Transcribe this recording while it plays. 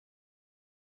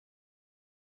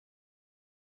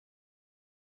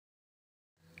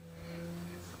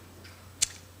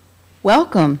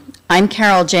Welcome. I'm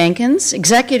Carol Jenkins,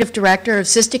 Executive Director of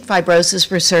Cystic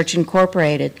Fibrosis Research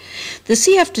Incorporated. The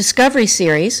CF Discovery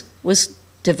Series was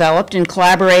developed in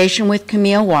collaboration with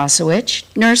Camille Wasowich,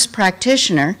 nurse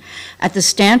practitioner at the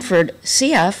Stanford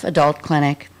CF Adult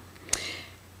Clinic.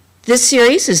 This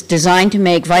series is designed to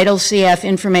make vital CF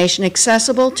information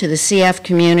accessible to the CF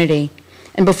community.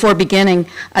 And before beginning,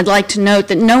 I'd like to note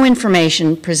that no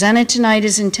information presented tonight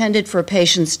is intended for a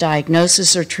patient's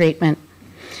diagnosis or treatment.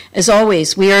 As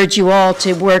always, we urge you all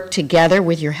to work together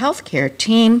with your healthcare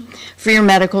team for your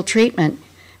medical treatment.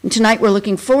 And tonight we're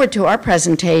looking forward to our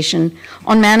presentation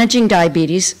on managing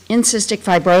diabetes in cystic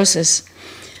fibrosis.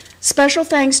 Special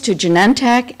thanks to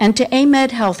Genentech and to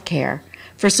AMED Healthcare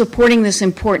for supporting this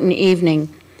important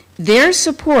evening. Their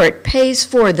support pays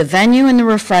for the venue and the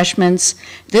refreshments,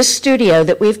 this studio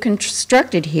that we've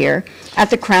constructed here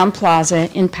at the Crowne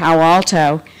Plaza in Palo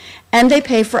Alto, and they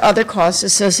pay for other costs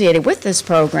associated with this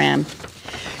program.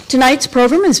 Tonight's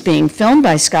program is being filmed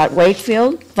by Scott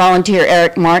Wakefield. Volunteer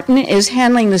Eric Martin is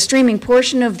handling the streaming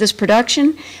portion of this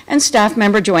production, and staff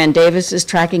member Joanne Davis is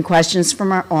tracking questions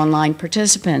from our online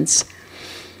participants.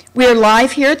 We are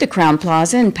live here at the Crowne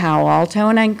Plaza in Palo Alto,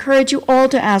 and I encourage you all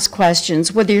to ask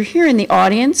questions, whether you're here in the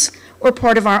audience or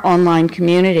part of our online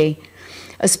community.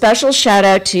 A special shout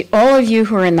out to all of you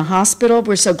who are in the hospital.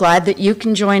 We're so glad that you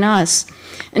can join us.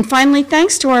 And finally,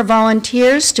 thanks to our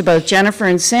volunteers, to both Jennifer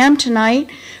and Sam tonight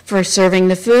for serving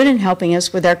the food and helping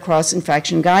us with our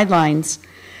cross-infection guidelines.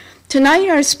 Tonight,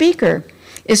 our speaker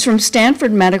is from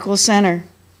Stanford Medical Center.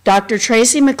 Dr.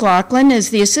 Tracey McLaughlin is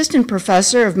the Assistant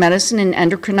Professor of Medicine and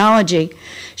Endocrinology.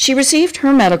 She received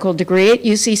her medical degree at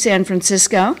UC San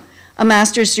Francisco, a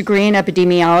master's degree in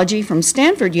epidemiology from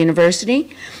Stanford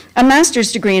University, a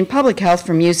master's degree in public health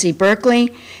from UC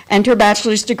Berkeley, and her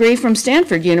bachelor's degree from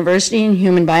Stanford University in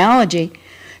human biology.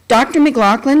 Dr.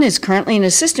 McLaughlin is currently an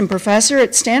assistant professor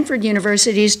at Stanford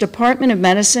University's Department of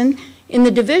Medicine in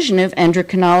the Division of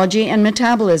Endocrinology and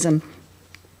Metabolism.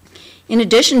 In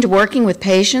addition to working with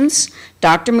patients,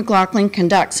 Dr. McLaughlin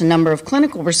conducts a number of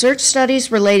clinical research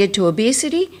studies related to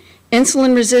obesity,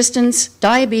 insulin resistance,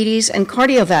 diabetes, and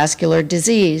cardiovascular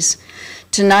disease.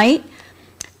 Tonight,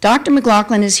 Dr.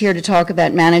 McLaughlin is here to talk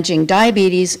about managing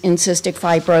diabetes in cystic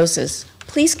fibrosis.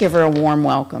 Please give her a warm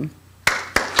welcome.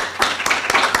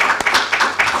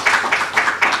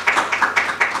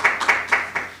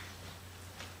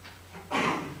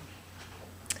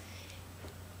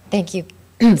 Thank you.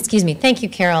 Excuse me. Thank you,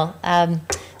 Carol.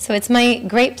 So it's my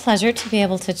great pleasure to be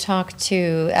able to talk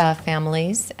to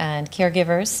families and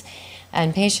caregivers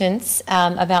and patients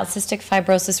about cystic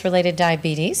fibrosis-related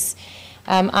diabetes.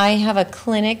 I have a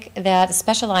clinic that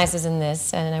specializes in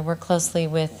this, and I work closely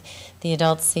with the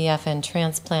adult CF and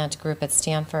transplant group at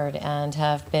Stanford, and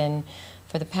have been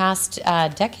for the past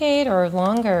decade or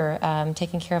longer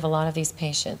taking care of a lot of these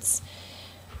patients.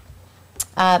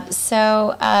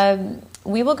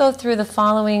 We will go through the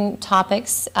following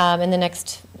topics in the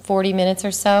next 40 minutes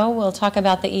or so. We'll talk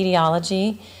about the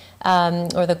etiology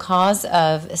or the cause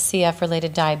of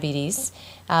CF-related diabetes,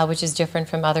 which is different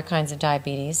from other kinds of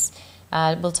diabetes.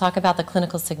 We'll talk about the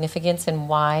clinical significance and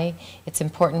why it's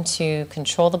important to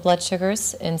control the blood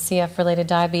sugars in CF-related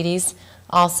diabetes,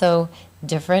 also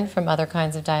different from other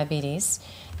kinds of diabetes.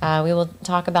 We will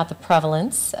talk about the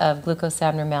prevalence of glucose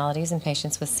abnormalities in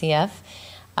patients with CF.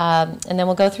 And then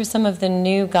we'll go through some of the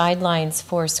new guidelines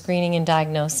for screening and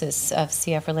diagnosis of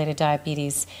CF-related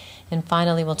diabetes. And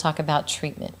finally, we'll talk about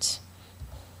treatment.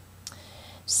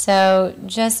 So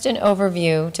just an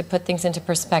overview to put things into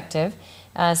perspective.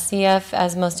 CF,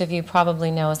 as most of you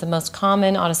probably know, is the most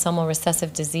common autosomal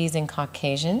recessive disease in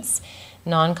Caucasians.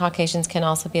 Non-Caucasians can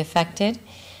also be affected.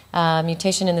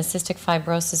 Mutation in the cystic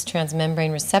fibrosis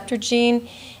transmembrane receptor gene,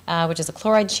 which is a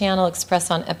chloride channel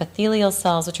expressed on epithelial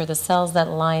cells, which are the cells that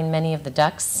line many of the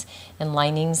ducts and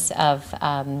linings of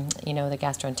the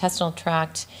gastrointestinal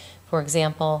tract, for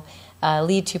example,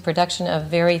 lead to production of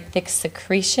very thick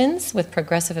secretions with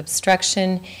progressive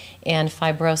obstruction and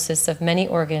fibrosis of many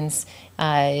organs,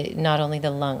 not only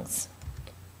the lungs.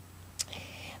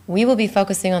 We will be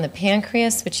focusing on the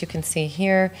pancreas, which you can see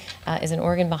here is an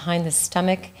organ behind the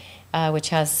stomach, which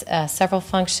has several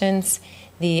functions.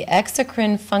 The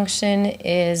exocrine function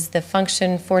is the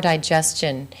function for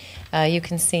digestion. You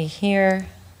can see here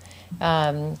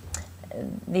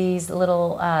these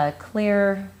little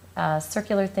clear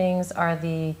circular things are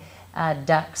the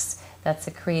ducts that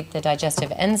secrete the digestive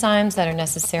enzymes that are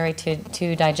necessary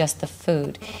to digest the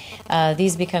food.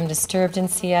 These become disturbed in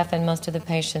CF, and most of the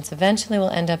patients eventually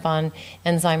will end up on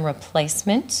enzyme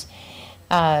replacement.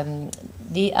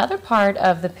 The other part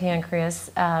of the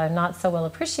pancreas, not so well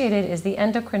appreciated, is the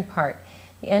endocrine part.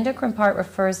 The endocrine part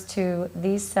refers to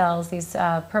these cells, these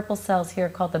purple cells here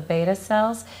called the beta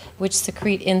cells, which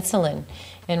secrete insulin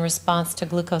in response to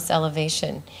glucose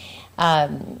elevation.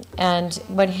 And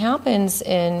what happens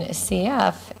in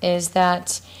CF is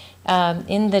that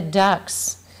in the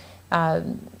ducts,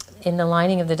 in the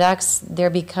lining of the ducts, there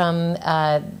become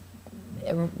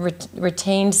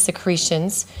retained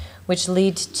secretions which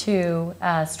lead to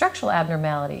structural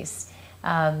abnormalities.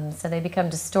 So they become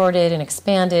distorted and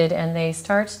expanded, and they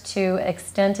start to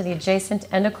extend to the adjacent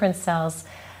endocrine cells,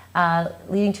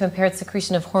 leading to impaired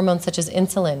secretion of hormones such as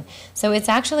insulin. So it's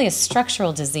actually a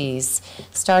structural disease,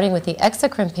 starting with the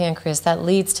exocrine pancreas, that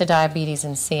leads to diabetes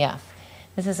and CF.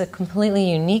 This is a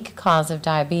completely unique cause of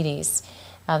diabetes.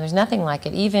 There's nothing like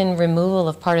it. Even removal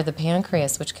of part of the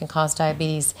pancreas, which can cause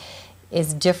diabetes,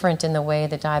 is different in the way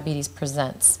that diabetes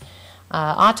presents.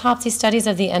 Autopsy studies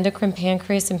of the endocrine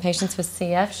pancreas in patients with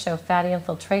CF show fatty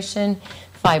infiltration,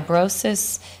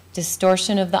 fibrosis,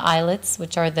 distortion of the islets,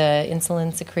 which are the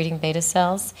insulin-secreting beta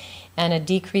cells, and a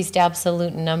decreased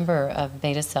absolute number of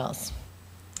beta cells.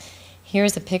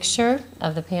 Here's a picture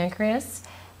of the pancreas.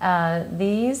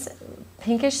 These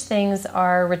pinkish things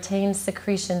are retained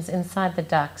secretions inside the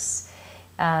ducts.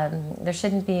 There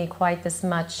shouldn't be quite this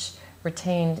much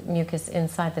retained mucus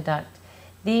inside the duct.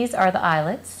 These are the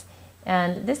islets.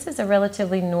 And this is a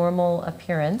relatively normal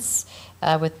appearance,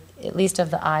 with at least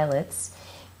of the islets.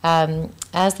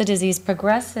 As the disease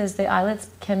progresses, the islets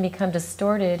can become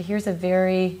distorted. Here's a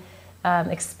very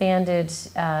expanded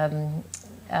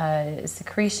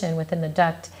secretion within the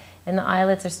duct, and the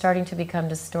islets are starting to become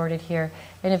distorted here.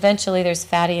 And eventually there's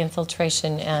fatty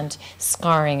infiltration and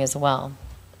scarring as well.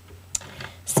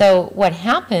 So what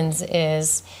happens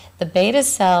is the beta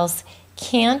cells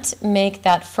can't make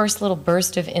that first little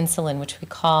burst of insulin, which we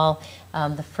call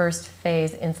the first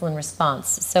phase insulin response.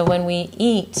 So when we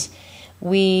eat,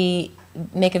 we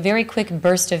make a very quick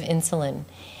burst of insulin.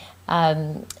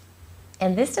 And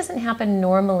this doesn't happen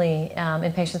normally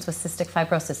in patients with cystic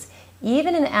fibrosis.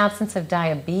 Even in the absence of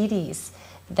diabetes,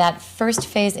 that first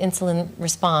phase insulin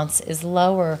response is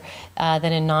lower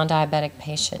than in non-diabetic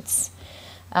patients.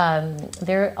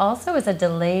 There also is a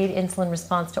delayed insulin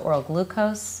response to oral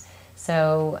glucose.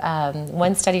 So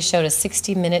one study showed a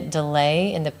 60-minute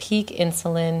delay in the peak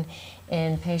insulin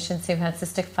in patients who had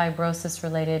cystic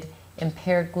fibrosis-related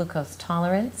impaired glucose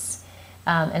tolerance,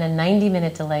 and a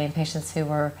 90-minute delay in patients who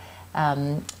were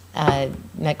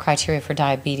met criteria for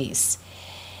diabetes.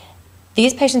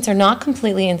 These patients are not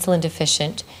completely insulin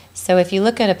deficient. So if you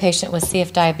look at a patient with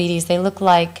CF diabetes, they look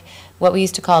like what we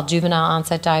used to call juvenile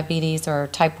onset diabetes or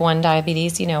type 1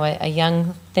 diabetes, you know, a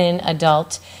young, thin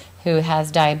adult who has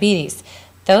diabetes.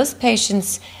 Those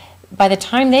patients, by the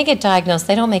time they get diagnosed,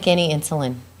 they don't make any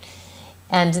insulin.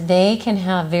 And they can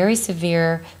have very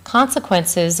severe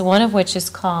consequences, one of which is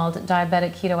called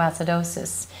diabetic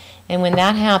ketoacidosis. And when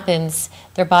that happens,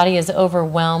 their body is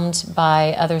overwhelmed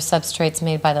by other substrates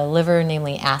made by the liver,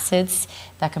 namely acids,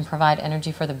 that can provide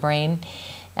energy for the brain.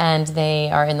 And they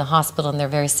are in the hospital and they're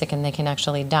very sick and they can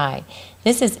actually die.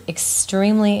 This is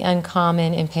extremely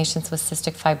uncommon in patients with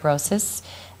cystic fibrosis.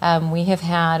 We have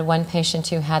had one patient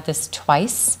who had this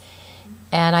twice,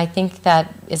 and I think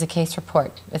that is a case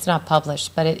report. It's not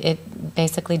published, but it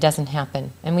basically doesn't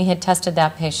happen. And we had tested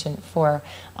that patient for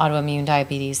autoimmune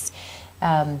diabetes.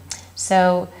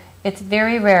 So it's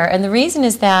very rare. And the reason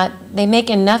is that they make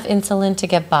enough insulin to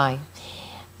get by.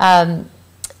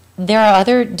 There are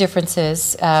other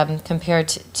differences compared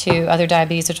to other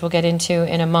diabetes, which we'll get into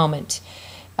in a moment.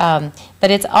 But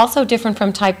it's also different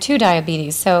from type 2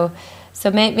 diabetes. So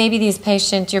maybe your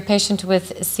patient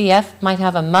with CF might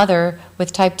have a mother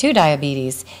with type 2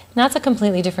 diabetes. And that's a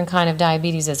completely different kind of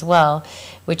diabetes as well,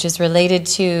 which is related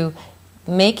to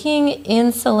making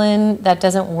insulin that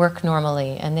doesn't work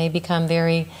normally. And they become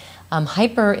very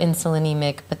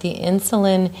hyperinsulinemic, but the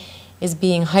insulin is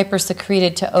being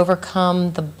hypersecreted to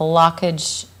overcome the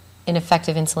blockage in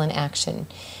effective insulin action.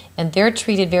 And they're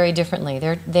treated very differently.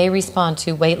 They respond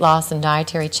to weight loss and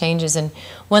dietary changes. And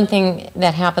one thing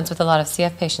that happens with a lot of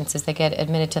CF patients is they get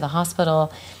admitted to the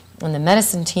hospital and the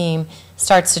medicine team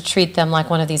starts to treat them like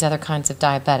one of these other kinds of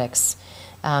diabetics.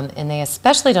 And they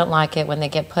especially don't like it when they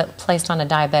get placed on a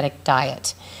diabetic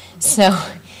diet.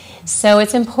 So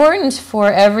it's important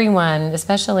for everyone,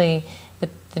 especially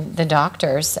the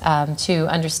doctors, to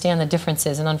understand the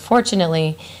differences. And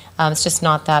unfortunately, it's just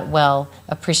not that well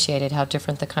appreciated how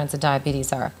different the kinds of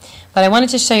diabetes are. But I wanted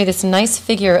to show you this nice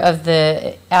figure of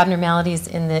the abnormalities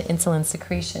in the insulin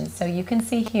secretion. So you can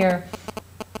see here,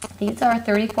 these are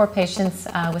 34 patients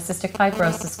with cystic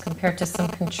fibrosis compared to some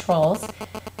controls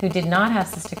who did not have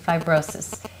cystic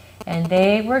fibrosis. And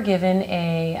they were given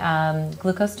a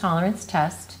glucose tolerance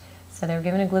test. So they were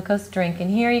given a glucose drink. And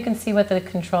here you can see what the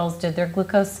controls did. Their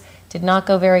glucose did not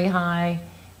go very high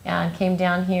and came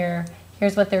down here.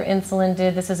 Here's what their insulin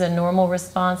did. This is a normal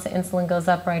response. The insulin goes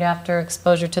up right after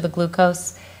exposure to the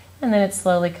glucose, and then it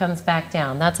slowly comes back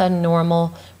down. That's a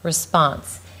normal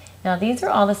response. Now, these are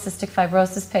all the cystic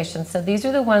fibrosis patients. So these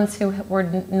are the ones who were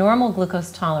normal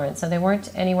glucose tolerant. So they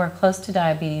weren't anywhere close to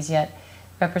diabetes yet,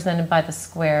 represented by the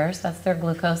squares. That's their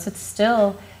glucose. It's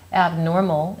still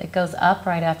abnormal. It goes up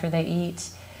right after they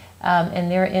eat. And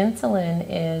their insulin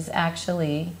is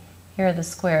actually, here are the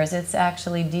squares, it's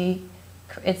actually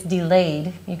it's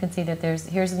delayed. You can see that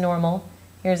here's normal,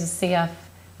 here's a CF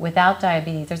without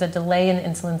diabetes. There's a delay in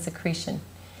insulin secretion.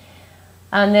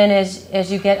 And then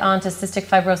as you get on to cystic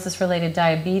fibrosis-related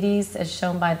diabetes, as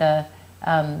shown by the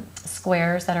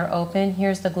squares that are open,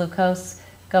 here's the glucose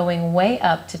going way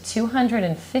up to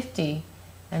 250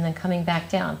 and then coming back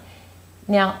down.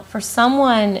 Now, for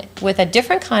someone with a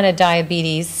different kind of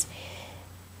diabetes,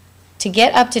 to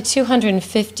get up to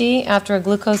 250 after a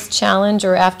glucose challenge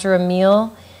or after a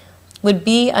meal would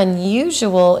be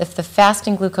unusual if the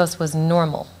fasting glucose was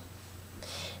normal.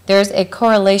 There's a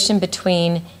correlation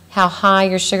between how high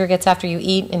your sugar gets after you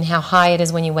eat and how high it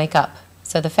is when you wake up.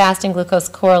 So the fasting glucose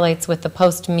correlates with the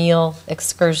post-meal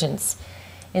excursions.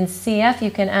 In CF,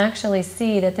 you can actually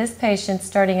see that this patient's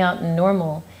starting out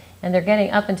normal, and they're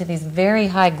getting up into these very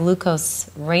high glucose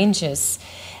ranges,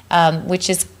 which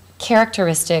is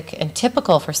characteristic and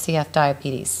typical for CF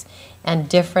diabetes and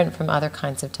different from other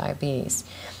kinds of diabetes.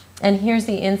 And here's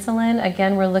the insulin.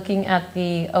 Again, we're looking at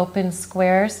the open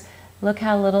squares. Look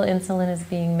how little insulin is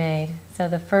being made. So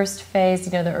the first phase,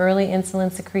 the early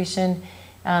insulin secretion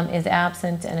is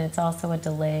absent, and it's also a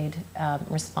delayed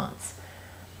response.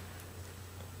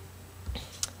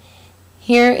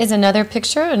 Here is another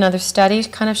picture, another study,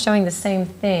 kind of showing the same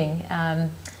thing.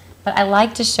 But I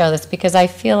like to show this because I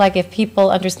feel like if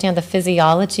people understand the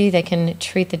physiology, they can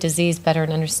treat the disease better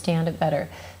and understand it better.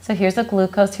 So here's a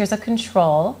glucose, here's a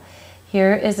control.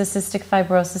 Here is a cystic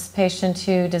fibrosis patient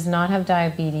who does not have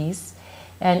diabetes,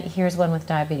 and here's one with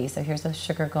diabetes. So here's the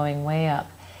sugar going way up.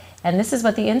 And this is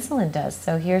what the insulin does.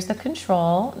 So here's the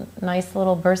control, nice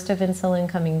little burst of insulin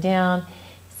coming down,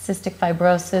 cystic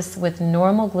fibrosis with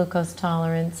normal glucose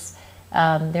tolerance.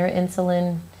 Their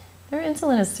insulin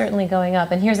is certainly going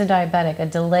up. And here's a diabetic, a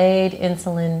delayed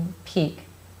insulin peak,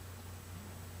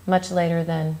 much later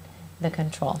than the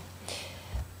control.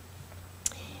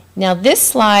 Now this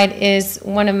slide is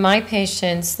one of my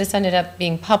patients. This ended up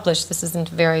being published. This isn't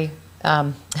a very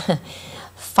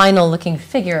final looking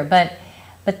figure, but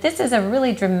this is a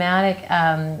really dramatic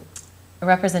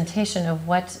representation of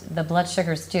what the blood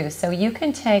sugars do. So you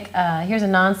can take, here's a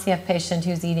non-CF patient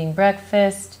who's eating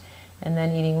breakfast and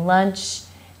then eating lunch,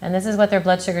 and this is what their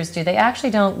blood sugars do. They actually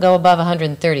don't go above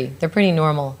 130. They're pretty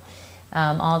normal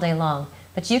all day long.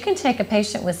 But you can take a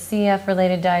patient with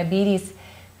CF-related diabetes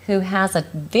who has a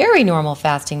very normal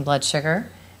fasting blood sugar,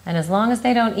 and as long as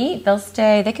they don't eat,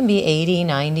 they can be 80,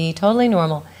 90, totally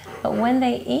normal. But when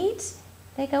they eat,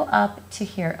 they go up to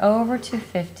here, over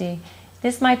 250.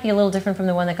 This might be a little different from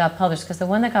the one that got published, because the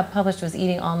one that got published was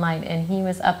eating all night, and he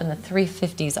was up in the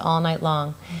 350s all night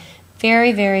long.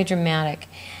 Very, very dramatic.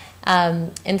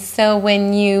 And so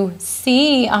when you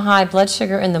see a high blood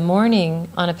sugar in the morning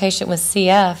on a patient with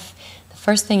CF, the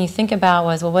first thing you think about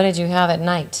was, well, what did you have at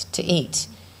night to eat?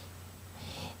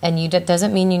 And that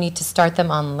doesn't mean you need to start them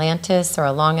on Lantus or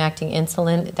a long-acting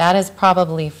insulin. That is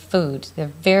probably food. They're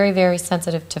very, very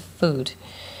sensitive to food.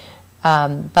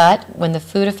 But when the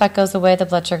food effect goes away, the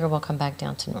blood sugar will come back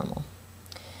down to normal.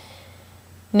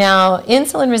 Now,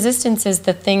 insulin resistance is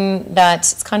the thing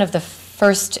that's kind of the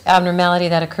first abnormality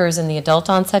that occurs in the adult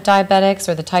onset diabetics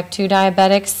or the type 2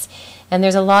 diabetics. And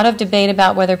there's a lot of debate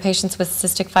about whether patients with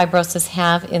cystic fibrosis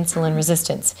have insulin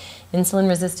resistance. Insulin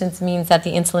resistance means that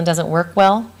the insulin doesn't work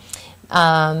well.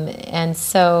 And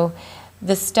so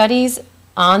the studies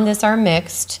on this are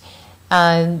mixed.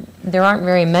 There aren't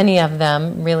very many of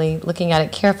them really looking at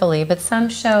it carefully, but some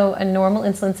show a normal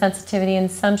insulin sensitivity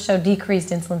and some show decreased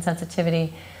insulin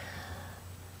sensitivity.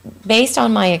 Based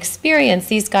on my experience,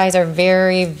 these guys are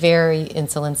very, very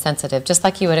insulin sensitive, just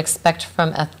like you would expect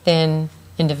from a thin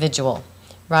individual,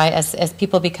 right? As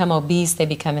people become obese, they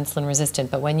become insulin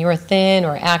resistant. But when you're thin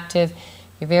or active,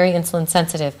 you're very insulin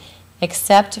sensitive,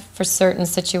 except for certain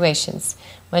situations.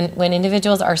 When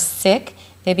individuals are sick,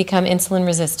 they become insulin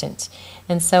resistant.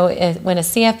 And so when a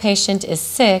CF patient is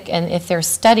sick, and if they're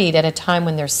studied at a time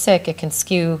when they're sick, it can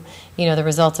skew, the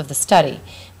results of the study,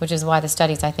 which is why the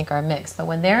studies, I think, are mixed. But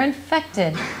when they're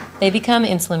infected, they become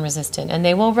insulin resistant, and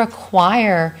they will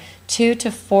require 2 to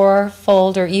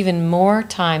 4-fold or even more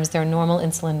times their normal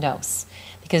insulin dose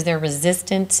because they're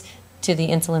resistant to the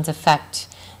insulin's effect,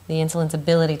 the insulin's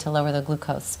ability to lower the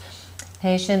glucose.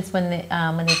 Patients, when they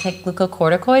take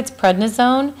glucocorticoids,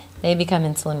 prednisone, they become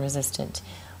insulin resistant.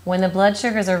 When the blood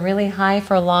sugars are really high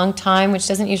for a long time, which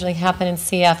doesn't usually happen in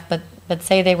CF, but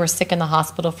say they were sick in the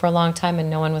hospital for a long time and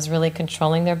no one was really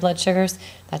controlling their blood sugars,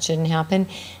 that shouldn't happen.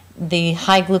 The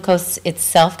high glucose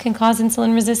itself can cause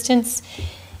insulin resistance,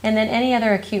 and then any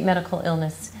other acute medical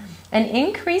illness. And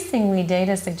increasingly,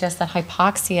 data suggests that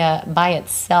hypoxia by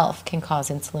itself can cause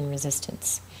insulin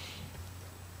resistance.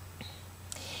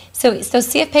 So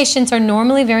CF patients are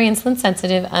normally very insulin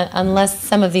sensitive unless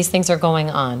some of these things are going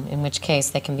on, in which case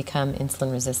they can become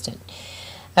insulin resistant.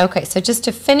 Okay, so just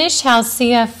to finish how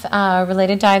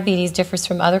CF-related diabetes differs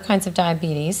from other kinds of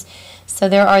diabetes. So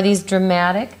there are these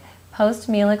dramatic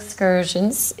post-meal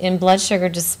excursions in blood sugar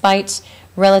despite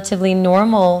relatively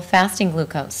normal fasting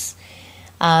glucose.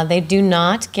 They do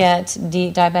not get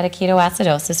diabetic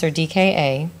ketoacidosis or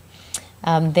DKA.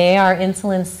 They are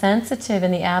insulin sensitive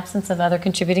in the absence of other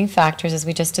contributing factors, as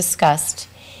we just discussed.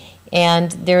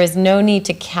 And there is no need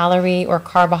to calorie or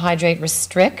carbohydrate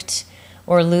restrict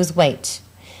or lose weight.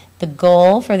 The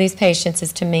goal for these patients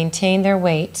is to maintain their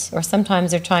weight, or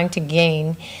sometimes they're trying to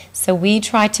gain. So we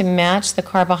try to match the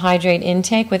carbohydrate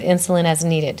intake with insulin as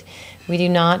needed. We do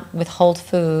not withhold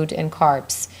food and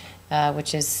carbs,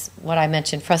 which is what I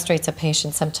mentioned frustrates a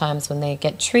patient sometimes when they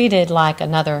get treated like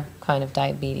another kind of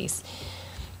diabetes.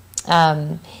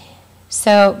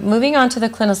 So moving on to the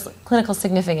clinical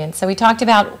significance. So we talked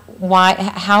about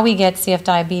how we get CF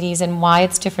diabetes and why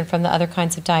it's different from the other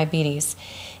kinds of diabetes.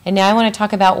 And now I want to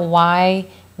talk about why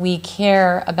we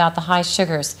care about the high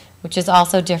sugars, which is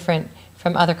also different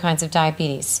from other kinds of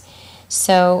diabetes.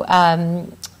 So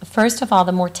first of all,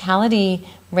 the mortality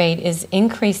rate is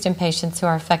increased in patients who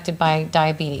are affected by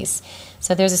diabetes.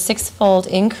 So there's a 6-fold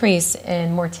increase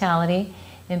in mortality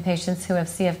in patients who have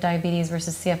CF diabetes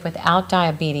versus CF without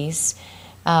diabetes.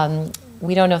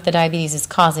 We don't know if the diabetes is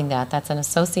causing that. That's an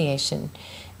association.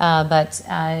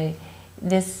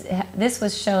 This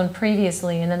was shown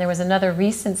previously, and then there was another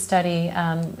recent study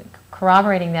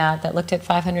corroborating that looked at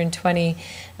 520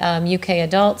 UK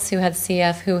adults who had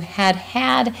CF who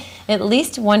had at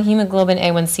least one hemoglobin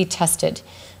A1C tested.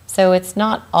 So it's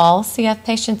not all CF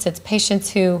patients, it's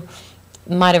patients who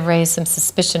might have raised some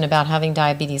suspicion about having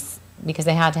diabetes because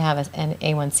they had to have an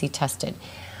A1C tested.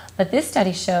 But this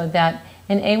study showed that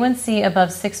an A1C above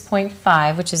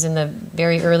 6.5, which is in the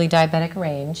very early diabetic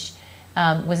range,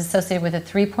 was associated with a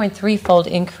 3.3-fold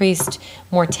increased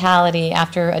mortality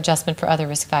after adjustment for other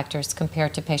risk factors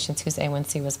compared to patients whose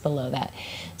A1C was below that.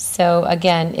 So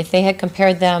again, if they had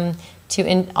compared them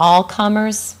to all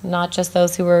comers, not just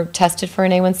those who were tested for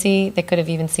an A1C, they could have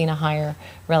even seen a higher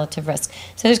relative risk.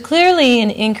 So there's clearly an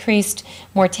increased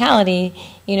mortality.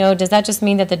 You know, does that just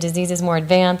mean that the disease is more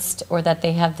advanced or that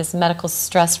they have this medical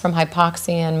stress from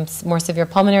hypoxia and more severe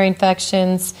pulmonary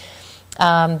infections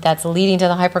that's leading to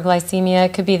the hyperglycemia?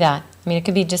 It could be that. I mean, it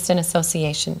could be just an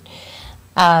association.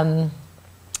 And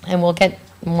we'll get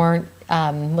more,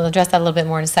 we'll address that a little bit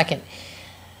more in a second.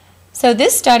 So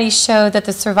this study showed that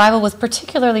the survival was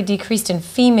particularly decreased in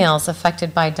females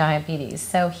affected by diabetes.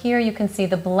 So here you can see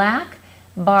the black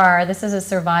bar. This is a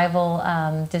survival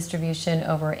distribution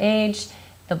over age.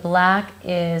 The black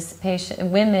is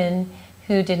women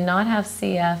who did not have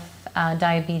CF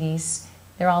diabetes.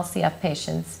 They're all CF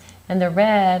patients. And the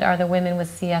red are the women with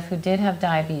CF who did have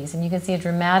diabetes. And you can see a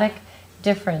dramatic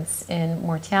difference in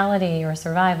mortality or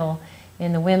survival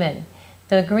in the women.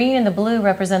 The green and the blue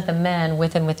represent the men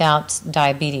with and without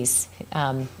diabetes.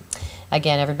 Again,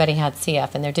 everybody had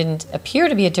CF, and there didn't appear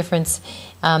to be a difference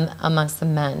amongst the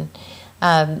men.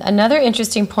 Another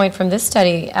interesting point from this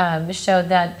study showed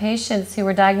that patients who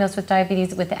were diagnosed with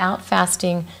diabetes without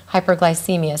fasting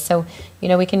hyperglycemia. So, you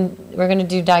know, we're going to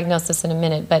do diagnosis in a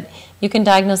minute, but you can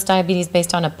diagnose diabetes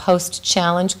based on a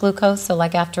post-challenge glucose. So,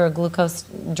 like after a glucose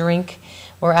drink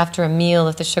or after a meal,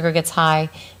 if the sugar gets high,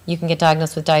 you can get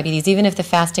diagnosed with diabetes, even if the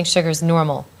fasting sugar is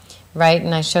normal, right?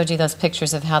 And I showed you those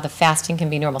pictures of how the fasting can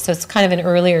be normal. So it's kind of an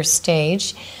earlier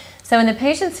stage. So in the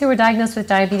patients who were diagnosed with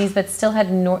diabetes but still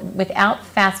had without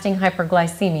fasting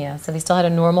hyperglycemia, so they still had a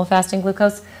normal fasting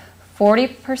glucose,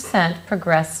 40%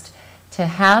 progressed to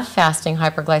have fasting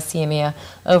hyperglycemia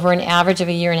over an average of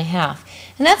a year and a half.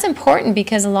 And that's important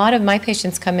because a lot of my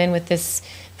patients come in with this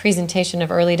presentation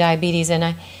of early diabetes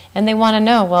and they want to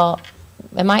know, well,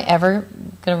 am I ever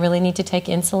going to really need to take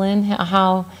insulin?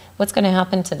 What's going to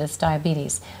happen to this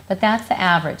diabetes? But that's the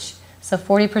average. So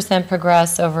 40%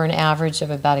 progress over an average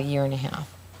of about a year and a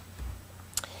half.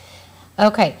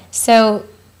 Okay, so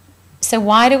So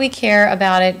why do we care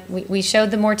about it? We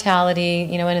showed the mortality,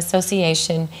 in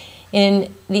association.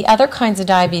 In the other kinds of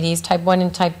diabetes, type 1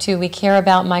 and type 2, we care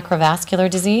about microvascular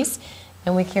disease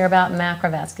and we care about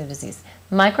macrovascular disease.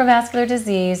 Microvascular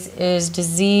disease is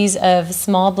disease of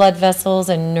small blood vessels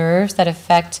and nerves that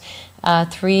affect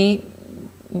three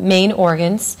main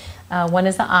organs. One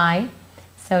is the eye.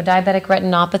 So diabetic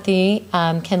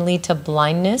retinopathy can lead to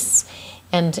blindness,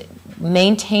 and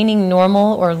maintaining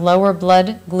normal or lower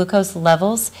blood glucose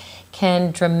levels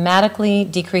can dramatically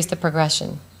decrease the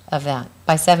progression of that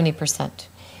by 70%.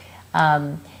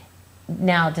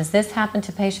 Now, does this happen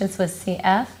to patients with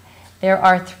CF? There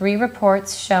are 3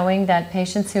 reports showing that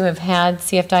patients who have had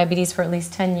CF diabetes for at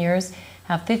least 10 years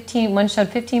have one showed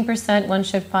 15%, one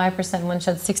showed 5%, and one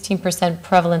showed 16%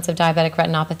 prevalence of diabetic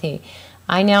retinopathy.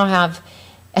 I now have,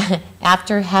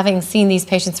 after having seen these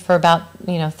patients for about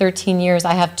 13 years,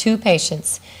 I have 2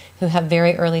 patients who have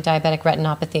very early diabetic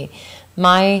retinopathy.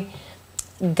 My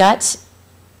gut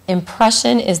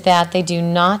impression is that they do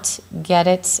not get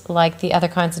it like the other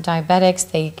kinds of diabetics.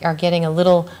 They are getting a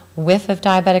little whiff of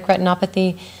diabetic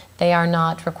retinopathy. They are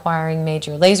not requiring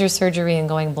major laser surgery and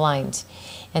going blind.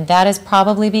 And that is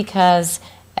probably because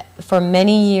for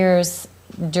many years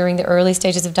during the early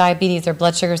stages of diabetes, their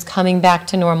blood sugar is coming back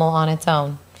to normal on its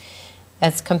own,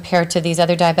 as compared to these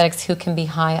other diabetics who can be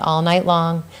high all night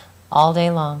long, all day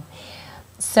long.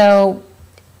 So,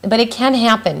 but it can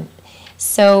happen.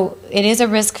 So it is a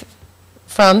risk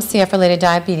from CF-related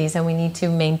diabetes, and we need to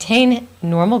maintain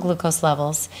normal glucose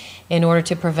levels in order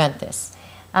to prevent this.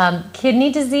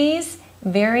 Kidney disease,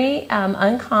 very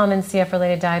uncommon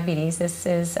CF-related diabetes. This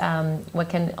is what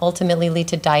can ultimately lead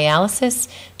to dialysis.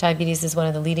 Diabetes is one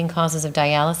of the leading causes of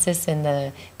dialysis in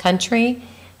the country,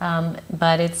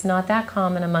 but it's not that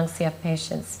common among CF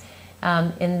patients.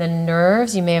 In the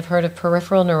nerves, you may have heard of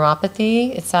peripheral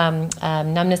neuropathy. It's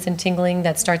numbness and tingling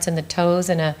that starts in the toes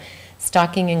in a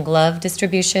stocking and glove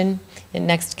distribution. It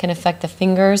next can affect the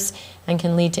fingers and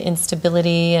can lead to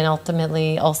instability and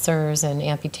ultimately ulcers and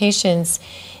amputations.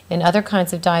 In other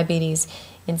kinds of diabetes,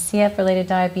 in CF-related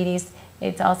diabetes,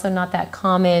 it's also not that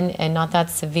common and not that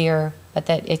severe, but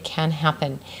that it can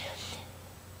happen.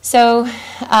 So,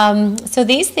 so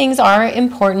these things are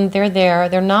important. They're there.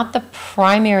 They're not the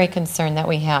primary concern that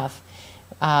we have,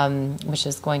 which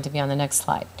is going to be on the next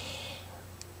slide.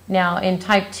 Now, in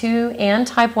type 2 and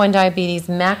type 1 diabetes,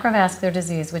 macrovascular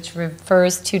disease, which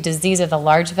refers to disease of the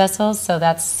large vessels, so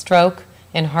that's stroke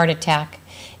and heart attack,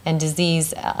 and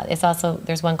disease, it's also,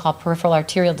 there's one called peripheral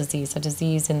arterial disease, so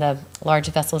disease in the large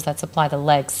vessels that supply the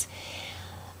legs.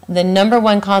 The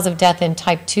 #1 cause of death in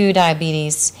type 2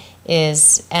 diabetes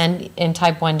is, and in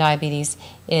type 1 diabetes,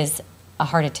 is a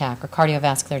heart attack or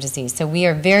cardiovascular disease. So we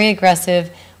are very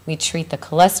aggressive. We treat the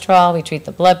cholesterol, we treat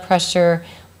the blood pressure.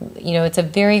 It's a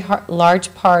very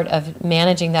large part of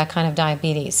managing that kind of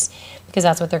diabetes because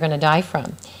that's what they're going to die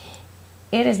from.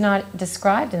 It is not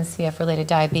described in CF-related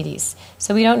diabetes.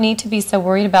 So we don't need to be so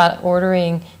worried about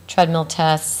ordering treadmill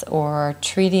tests or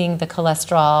treating the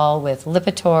cholesterol with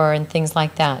Lipitor and things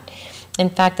like that. In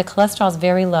fact, the cholesterol is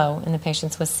very low in the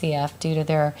patients with CF due to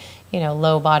their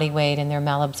low body weight and their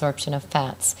malabsorption of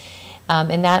fats.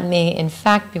 And that may, in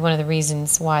fact, be one of the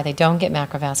reasons why they don't get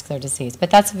macrovascular disease. But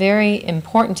that's very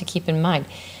important to keep in mind.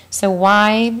 So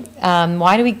why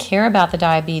do we care about the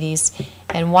diabetes,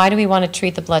 and why do we want to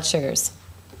treat the blood sugars?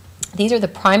 These are the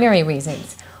primary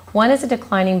reasons. One is a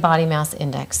declining body mass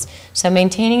index. So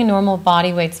maintaining a normal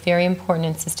body weight is very important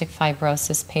in cystic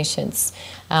fibrosis patients.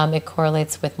 It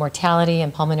correlates with mortality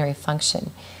and pulmonary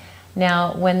function.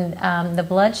 Now, when the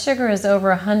blood sugar is over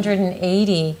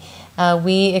 180,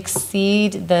 we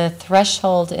exceed the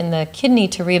threshold in the kidney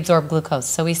to reabsorb glucose.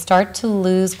 So we start to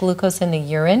lose glucose in the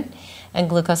urine, and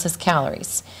glucose is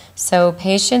calories. So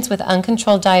patients with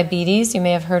uncontrolled diabetes, you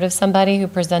may have heard of somebody who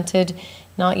presented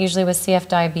not usually with CF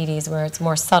diabetes where it's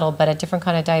more subtle, but a different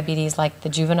kind of diabetes like the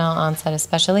juvenile onset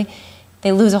especially,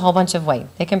 they lose a whole bunch of weight.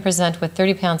 They can present with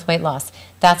 30 pounds weight loss.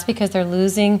 That's because they're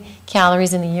losing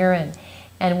calories in the urine.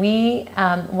 And we,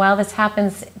 while this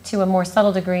happens to a more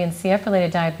subtle degree in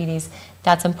CF-related diabetes,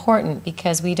 that's important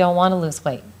because we don't want to lose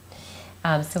weight.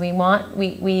 So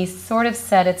we sort of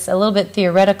set, it's a little bit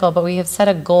theoretical, but we have set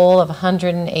a goal of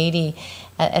 180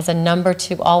 as a number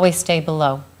to always stay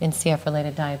below in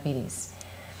CF-related diabetes.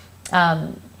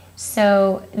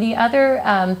 So the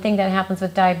other thing that happens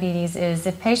with diabetes is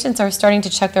if patients are starting to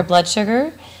check their blood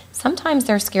sugar, sometimes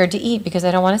they're scared to eat because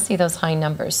they don't want to see those high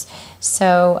numbers.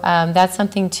 So that's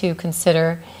something to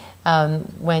consider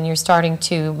when you're starting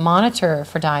to monitor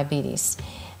for diabetes.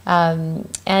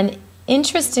 And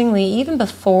interestingly, even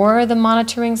before the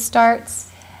monitoring starts,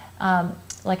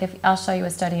 like if I'll show you a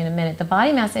study in a minute, the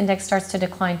body mass index starts to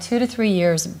decline 2 to 3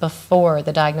 years before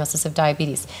the diagnosis of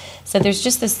diabetes. So there's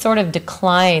just this sort of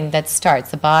decline that starts.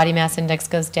 The body mass index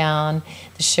goes down,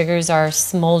 the sugars are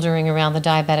smoldering around the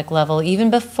diabetic level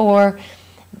even before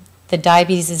the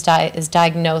diabetes is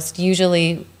diagnosed,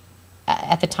 usually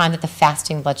at the time that the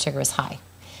fasting blood sugar is high,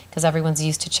 because everyone's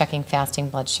used to checking fasting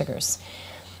blood sugars.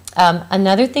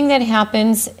 Another thing that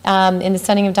happens in the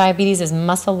setting of diabetes is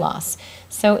muscle loss.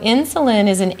 So insulin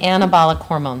is an anabolic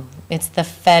hormone. It's the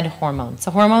fed hormone. It's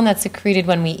a hormone that's secreted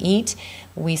when we eat.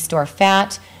 We store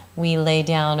fat, we lay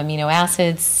down amino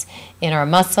acids in our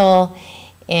muscle,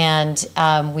 and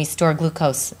we store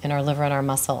glucose in our liver and our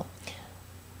muscle.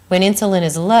 When insulin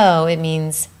is low, it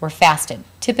means we're fasted.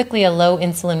 Typically, a low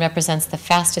insulin represents the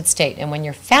fasted state, and when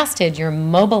you're fasted, you're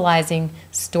mobilizing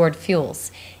stored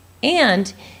fuels,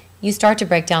 and you start to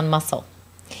break down muscle.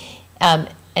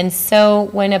 And so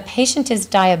when a patient is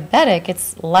diabetic,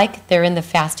 it's like they're in the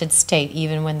fasted state,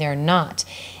 even when they're not.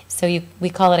 So we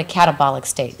call it a catabolic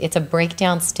state. It's a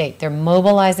breakdown state. They're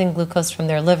mobilizing glucose from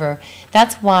their liver.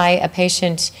 That's why a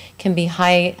patient can be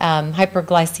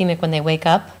hyperglycemic when they wake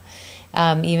up,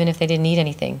 even if they didn't eat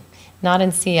anything. Not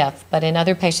in CF, but in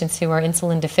other patients who are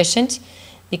insulin deficient,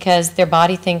 because their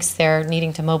body thinks they're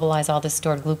needing to mobilize all this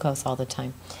stored glucose all the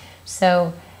time.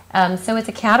 So it's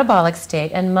a catabolic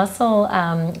state, and muscle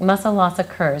loss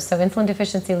occurs. So insulin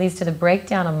deficiency leads to the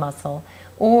breakdown of muscle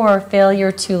or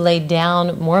failure to lay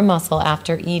down more muscle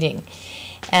after eating.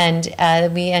 And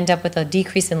we end up with a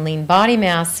decrease in lean body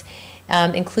mass,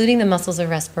 including the muscles of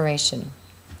respiration,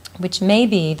 which may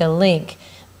be the link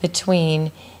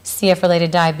between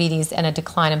CF-related diabetes and a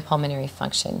decline in pulmonary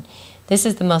function. This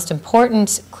is the most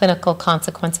important clinical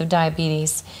consequence of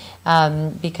diabetes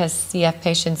because CF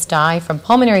patients die from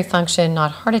pulmonary function,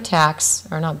 not heart attacks,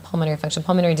 or not pulmonary function,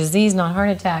 pulmonary disease, not heart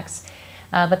attacks.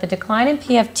 But the decline in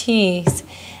PFTs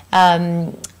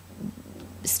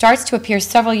starts to appear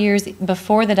several years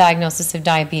before the diagnosis of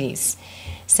diabetes.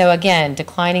 So again,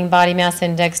 declining body mass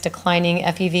index, declining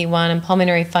FEV1 and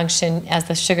pulmonary function as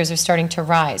the sugars are starting to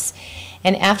rise.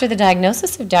 And after the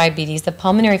diagnosis of diabetes, the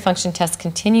pulmonary function tests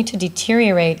continue to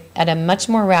deteriorate at a much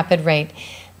more rapid rate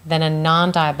than a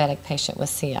non-diabetic patient with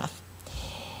CF.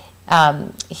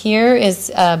 Here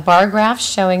is a bar graph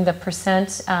showing the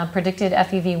percent predicted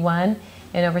FEV1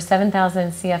 in over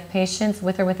 7,000 CF patients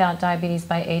with or without diabetes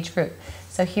by age group.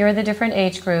 So here are the different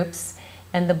age groups,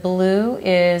 and the blue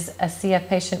is a CF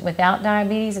patient without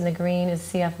diabetes, and the green is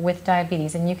CF with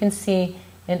diabetes. And you can see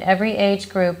in every age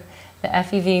group, the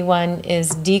FEV1 is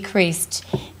decreased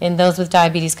in those with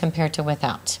diabetes compared to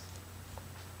without.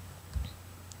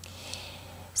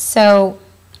 So,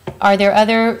 are there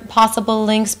other possible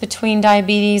links between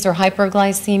diabetes or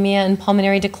hyperglycemia and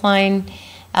pulmonary decline?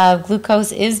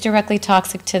 Glucose is directly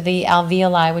toxic to the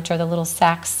alveoli, which are the little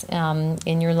sacs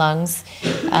in your lungs,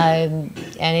 and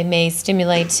it may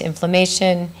stimulate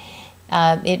inflammation.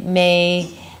 It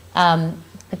may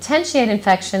potentiate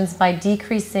infections by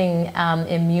decreasing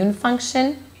immune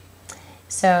function.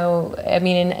 So, I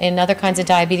mean, in other kinds of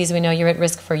diabetes, we know you're at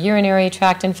risk for urinary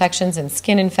tract infections and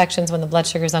skin infections when the blood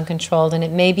sugar is uncontrolled, and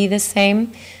it may be the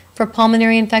same for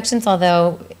pulmonary infections,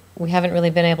 although we haven't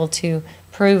really been able to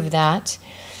prove that.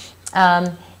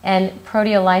 And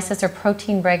proteolysis, or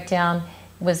protein breakdown,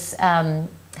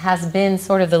 has been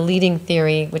sort of the leading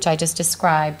theory, which I just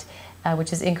described,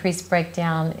 which is increased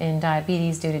breakdown in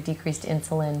diabetes due to decreased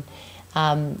insulin,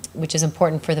 which is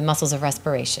important for the muscles of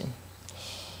respiration.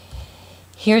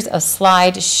 Here's a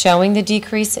slide showing the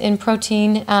decrease in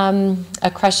protein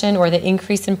accretion, or the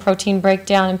increase in protein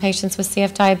breakdown in patients with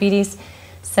CF diabetes.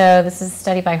 So this is a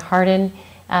study by Hardin.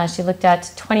 She looked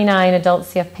at 29 adult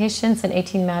CF patients and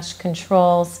 18 matched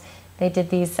controls. They did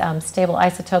these stable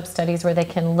isotope studies where they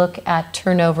can look at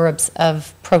turnover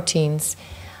of proteins.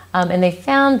 And they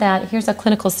found that, here's a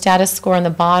clinical status score on the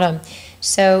bottom.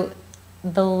 So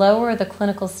the lower the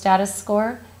clinical status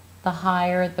score, the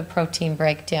higher the protein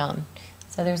breakdown.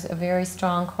 So there's a very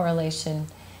strong correlation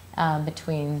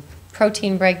between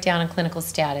protein breakdown and clinical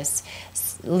status,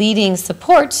 leading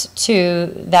support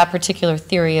to that particular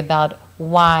theory about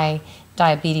why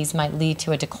diabetes might lead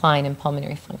to a decline in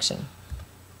pulmonary function.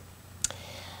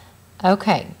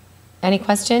 Okay, any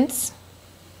questions?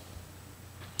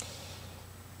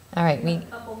 All right, a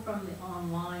couple from the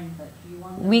online, but do you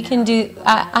want them we can do.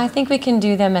 I think we can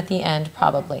do them at the end,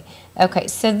 probably. Okay,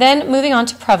 so then moving on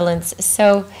to prevalence.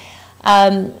 So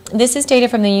this is data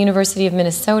from the University of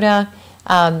Minnesota.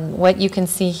 What you can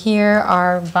see here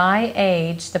are by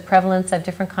age the prevalence of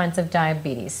different kinds of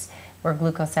diabetes or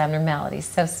glucose abnormalities.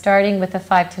 So starting with the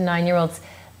 5 to 9-year-olds,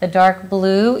 the dark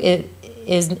blue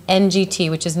is NGT,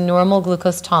 which is normal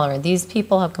glucose tolerant. These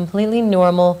people have completely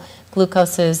normal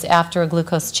glucoses after a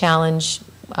glucose challenge.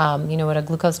 You know what a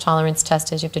glucose tolerance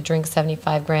test is. You have to drink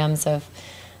 75 grams of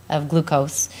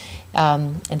glucose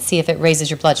and see if it raises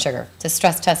your blood sugar. It's a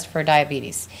stress test for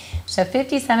diabetes. So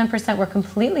 57% were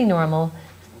completely normal.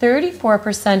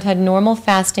 34% had normal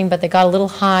fasting, but they got a little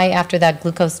high after that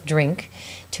glucose drink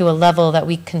to a level that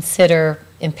we consider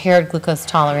impaired glucose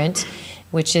tolerant,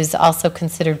 which is also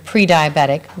considered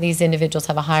pre-diabetic. These individuals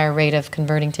have a higher rate of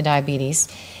converting to diabetes.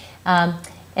 And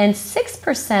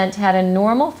 6% had a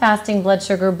normal fasting blood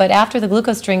sugar, but after the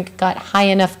glucose drink got high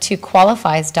enough to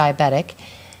qualify as diabetic.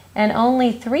 And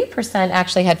only 3%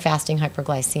 actually had fasting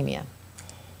hyperglycemia.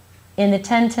 In the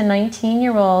 10 to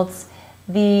 19-year-olds,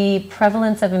 the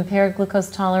prevalence of impaired glucose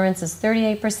tolerance is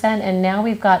 38%, and now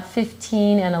we've got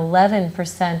 15 and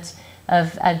 11%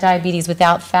 of diabetes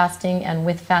without fasting and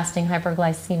with fasting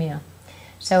hyperglycemia.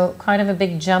 So kind of a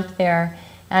big jump there.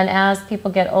 And as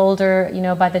people get older, you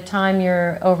know, by the time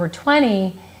you're over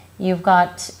 20, you've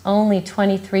got only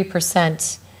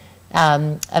 23%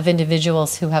 of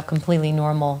individuals who have completely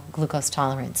normal glucose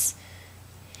tolerance.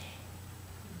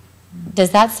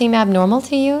 Does that seem abnormal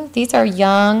to you? These are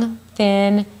young,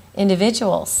 thin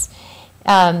individuals.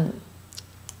 At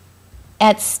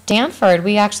Stanford,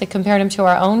 we actually compared them to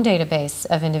our own database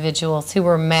of individuals who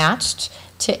were matched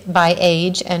by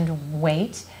age and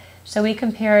weight. So we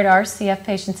compared our CF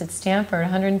patients at Stanford,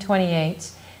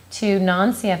 128, to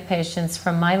non-CF patients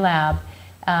from my lab.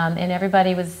 And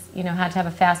everybody was, you know, had to have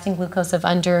a fasting glucose of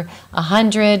under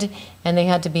 100, and they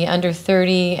had to be under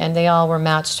 30, and they all were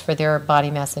matched for their body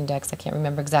mass index. I can't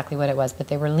remember exactly what it was, but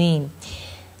they were lean.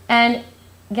 And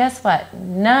guess what?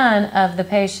 None of the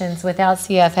patients without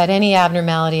CF had any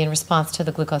abnormality in response to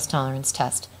the glucose tolerance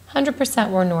test.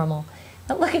 100% were normal.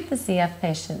 But look at the CF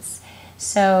patients.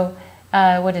 So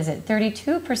what is it?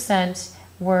 32%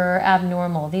 were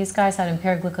abnormal. These guys had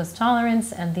impaired glucose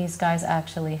tolerance, and these guys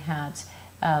actually had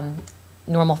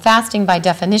normal fasting by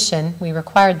definition. We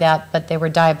required that, but they were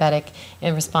diabetic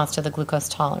in response to the glucose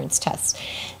tolerance test.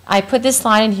 I put this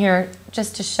slide in here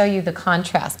just to show you the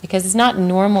contrast, because it's not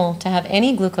normal to have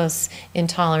any glucose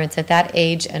intolerance at that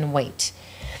age and weight.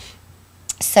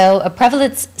 So a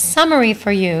prevalence summary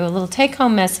for you, a little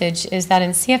take-home message, is that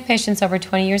in CF patients over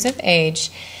 20 years of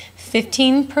age,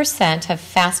 15% have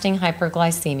fasting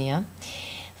hyperglycemia.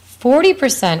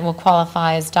 40% will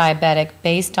qualify as diabetic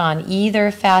based on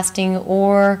either fasting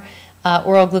or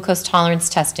oral glucose tolerance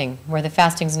testing, where the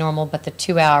fasting is normal but the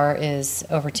 2-hour is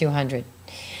over 200.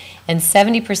 And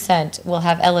 70% will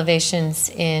have elevations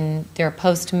in their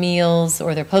post-meals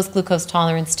or their post-glucose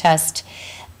tolerance test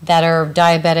that are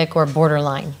diabetic or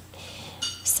borderline.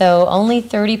 So only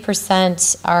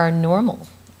 30% are normal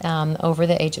over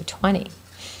the age of 20.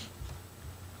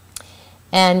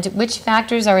 And which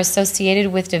factors are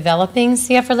associated with developing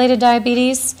CF-related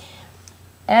diabetes?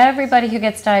 Everybody who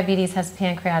gets diabetes has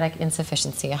pancreatic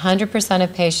insufficiency. 100%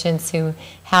 of patients who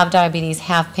have diabetes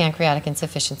have pancreatic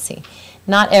insufficiency.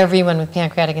 Not everyone with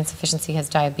pancreatic insufficiency has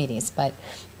diabetes, but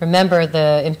remember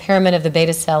the impairment of the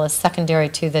beta cell is secondary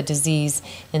to the disease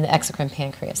in the exocrine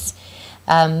pancreas.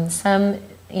 Some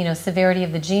severity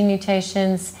of the gene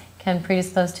mutations can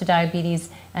predispose to diabetes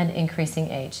and increasing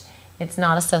age. It's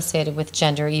not associated with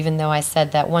gender, even though I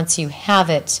said that once you have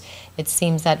it, it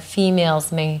seems that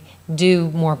females may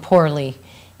do more poorly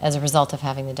as a result of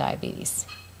having the diabetes.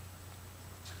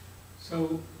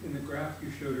 So in the graph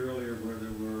you showed earlier where there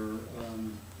were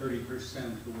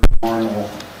 30% who were normal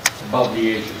above the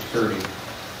age of 30,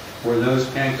 were those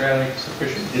pancreatic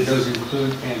sufficient? Did those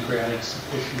include pancreatic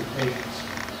sufficient patients?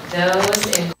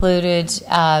 Those included,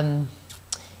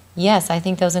 yes, I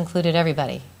think those included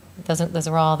everybody. Those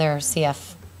are all their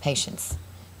CF patients.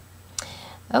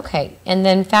 Okay, and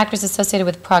then factors associated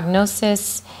with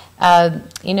prognosis.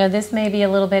 This may be a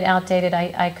little bit outdated.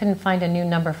 I couldn't find a new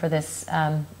number for this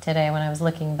today when I was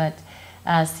looking, but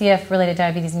CF-related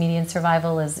diabetes median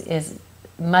survival is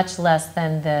much less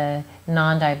than the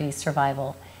non-diabetes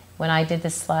survival. When I did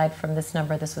this slide from this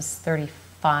number, this was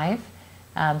 35.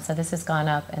 So this has gone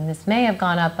up, and this may have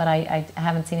gone up, but I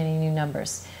haven't seen any new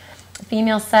numbers.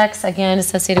 Female sex, again,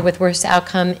 associated with worse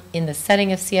outcome in the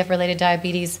setting of CF-related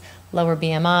diabetes, lower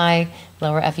BMI,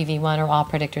 lower FEV1 are all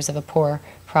predictors of a poor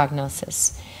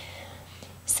prognosis.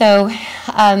 So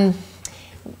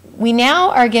we now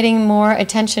are getting more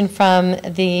attention from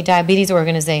the diabetes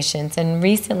organizations, and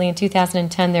recently in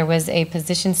 2010 there was a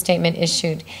position statement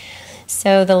issued.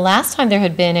 So the last time there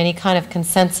had been any kind of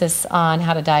consensus on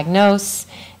how to diagnose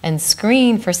and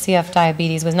screen for CF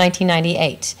diabetes was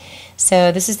 1998.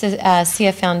 So this is the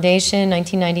CF Foundation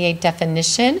 1998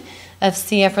 definition of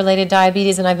CF-related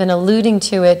diabetes, and I've been alluding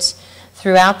to it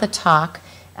throughout the talk.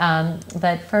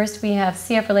 But first we have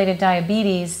CF-related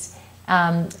diabetes,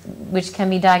 which can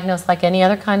be diagnosed like any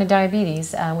other kind of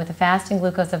diabetes with a fasting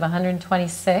glucose of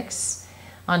 126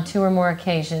 on 2 or more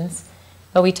occasions.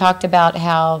 But we talked about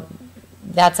how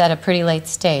that's at a pretty late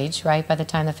stage, right, by the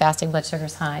time the fasting blood sugar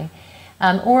is high.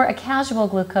 Or a casual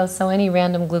glucose, so any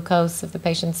random glucose if the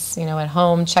patient's at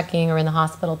home checking or in the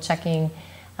hospital checking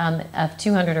of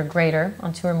 200 or greater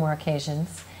on 2 or more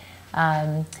occasions.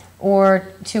 Or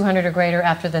 200 or greater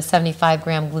after the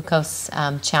 75-gram glucose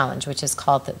challenge, which is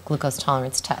called the glucose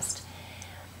tolerance test.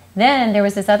 Then there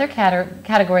was this other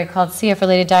category called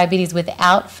CF-related diabetes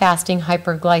without fasting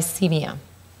hyperglycemia.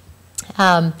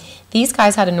 These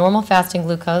guys had a normal fasting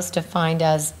glucose defined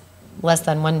as less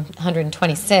than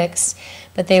 126,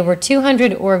 but they were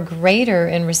 200 or greater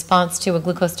in response to a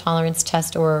glucose tolerance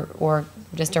test or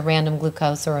just a random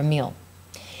glucose or a meal.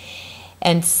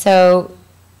 And so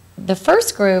the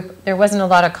first group, there wasn't a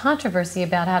lot of controversy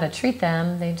about how to treat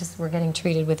them. They just were getting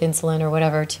treated with insulin or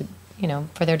whatever to,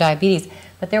 for their diabetes.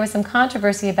 But there was some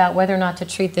controversy about whether or not to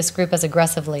treat this group as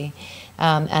aggressively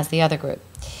as the other group.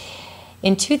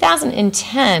 In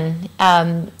 2010,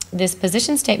 this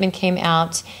position statement came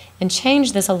out and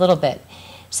changed this a little bit.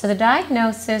 So the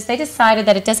diagnosis, they decided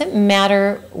that it doesn't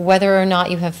matter whether or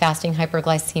not you have fasting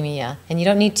hyperglycemia, and you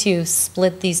don't need to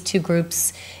split these two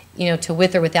groups, to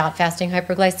with or without fasting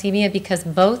hyperglycemia, because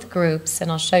both groups,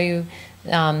 and I'll show you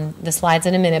the slides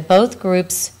in a minute, both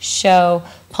groups show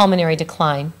pulmonary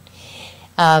decline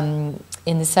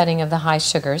in the setting of the high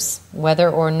sugars, whether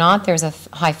or not there's a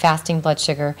high fasting blood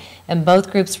sugar, and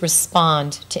both groups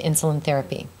respond to insulin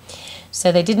therapy.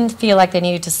 So they didn't feel like they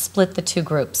needed to split the two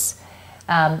groups.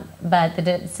 So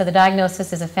the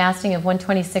diagnosis is a fasting of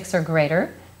 126 or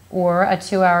greater, or a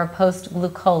 2-hour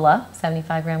post-glucola,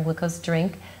 75-gram glucose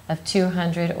drink of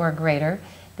 200 or greater.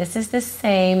 This is the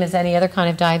same as any other kind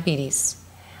of diabetes,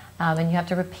 and you have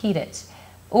to repeat it.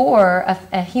 Or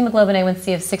a hemoglobin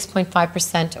A1C of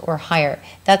 6.5% or higher.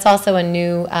 That's also a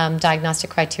new diagnostic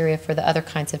criteria for the other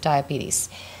kinds of diabetes.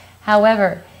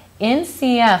 However, in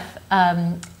CF,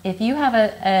 if you have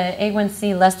a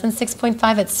A1C less than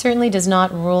 6.5, it certainly does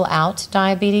not rule out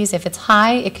diabetes. If it's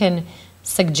high, it can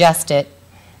suggest it,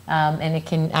 and it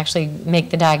can actually make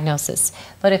the diagnosis.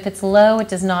 But if it's low, it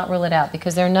does not rule it out,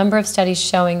 because there are a number of studies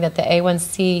showing that the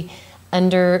A1C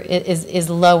is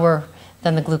lower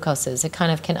than the glucoses. It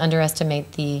kind of can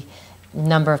underestimate the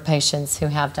number of patients who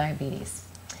have diabetes.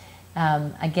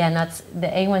 Again, that's the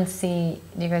A1C.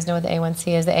 Do you guys know what the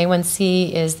A1C is? The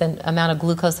A1C is the amount of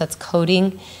glucose that's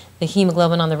coating the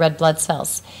hemoglobin on the red blood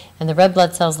cells. And the red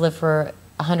blood cells live for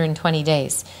 120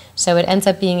 days. So it ends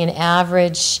up being an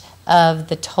average of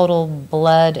the total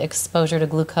blood exposure to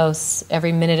glucose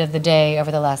every minute of the day over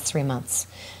the last 3 months.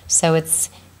 So it's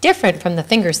different from the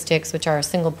finger sticks, which are a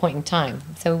single point in time.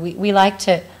 So we like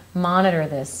to monitor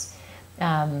this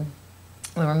when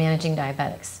we're managing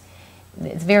diabetics.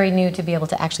 It's very new to be able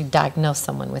to actually diagnose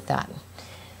someone with that.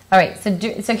 All right,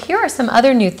 so here are some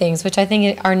other new things which I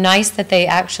think are nice that they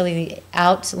actually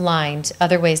outlined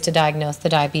other ways to diagnose the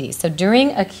diabetes. So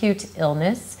during acute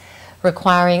illness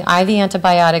requiring IV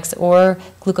antibiotics or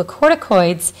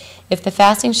glucocorticoids, if the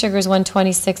fasting sugar is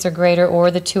 126 or greater,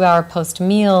 or the 2-hour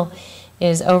post-meal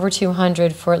is over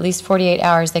 200 for at least 48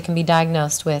 hours, they can be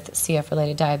diagnosed with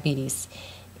CF-related diabetes.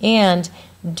 And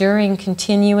during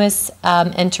continuous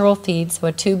enteral feed, so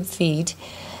a tube feed,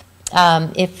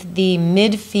 if the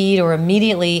mid-feed or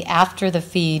immediately after the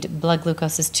feed blood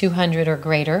glucose is 200 or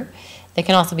greater, they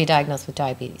can also be diagnosed with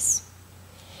diabetes.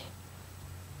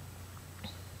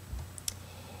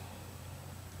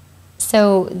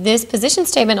 So this position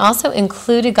statement also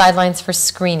included guidelines for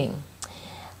screening.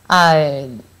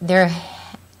 There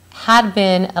had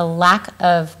been a lack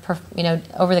of,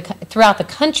 throughout the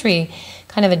country,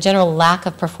 kind of a general lack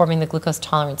of performing the glucose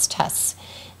tolerance tests.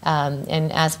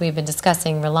 And as we've been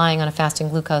discussing, relying on a fasting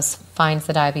glucose finds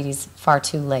the diabetes far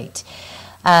too late.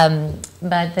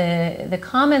 But the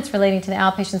comments relating to the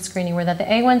outpatient screening were that the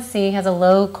A1C has a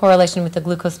low correlation with the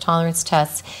glucose tolerance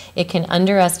tests. It can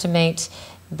underestimate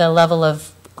the level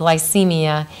of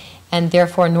glycemia, and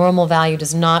therefore normal value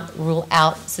does not rule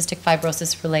out cystic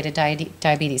fibrosis-related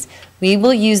diabetes. We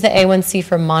will use the A1C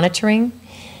for monitoring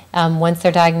once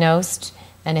they're diagnosed,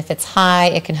 and if it's high,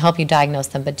 it can help you diagnose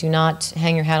them, but do not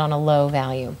hang your hat on a low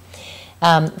value.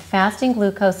 Fasting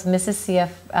glucose misses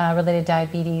CF-related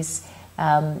diabetes,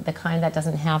 the kind that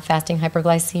doesn't have fasting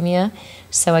hyperglycemia.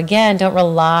 So again, don't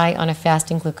rely on a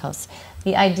fasting glucose.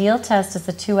 The ideal test is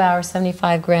the 2-hour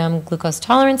 75-gram glucose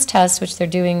tolerance test, which they're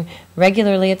doing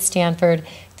regularly at Stanford.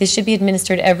 This should be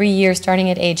administered every year starting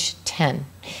at age 10.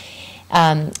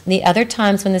 The other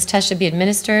times when this test should be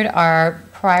administered are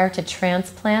prior to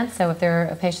transplant. So if there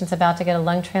are patients about to get a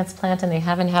lung transplant and they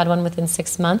haven't had one within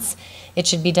 6 months, it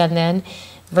should be done then.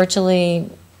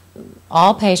 Virtually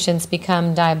all patients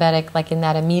become diabetic like in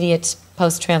that immediate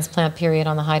post-transplant period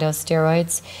on the high-dose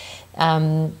steroids.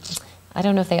 I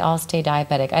don't know if they all stay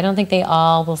diabetic. I don't think they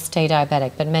all will stay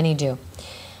diabetic, but many do,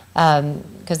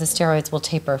 because the steroids will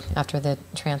taper after the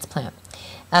transplant.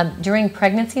 During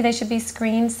pregnancy, they should be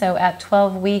screened, so at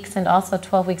 12 weeks and also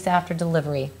 12 weeks after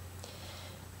delivery.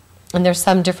 And there's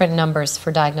some different numbers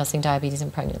for diagnosing diabetes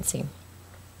in pregnancy.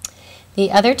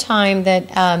 The other time that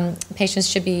patients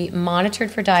should be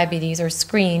monitored for diabetes or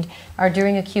screened are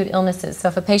during acute illnesses. So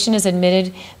if a patient is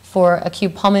admitted for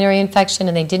acute pulmonary infection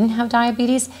and they didn't have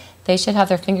diabetes, they should have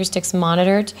their finger sticks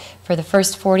monitored for the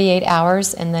first 48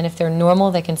 hours, and then if they're normal,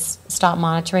 they can stop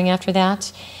monitoring after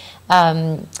that.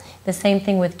 The same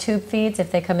thing with tube feeds.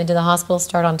 If they come into the hospital,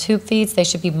 start on tube feeds, they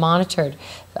should be monitored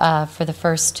for the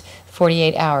first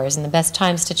 48 hours. And the best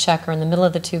times to check are in the middle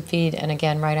of the tube feed and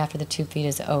again right after the tube feed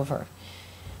is over.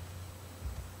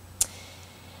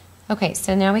 Okay,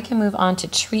 so now we can move on to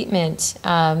treatment.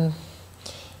 So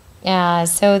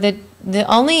the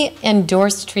only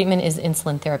endorsed treatment is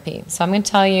insulin therapy. So I'm going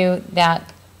to tell you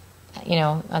that,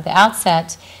 at the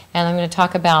outset, and I'm going to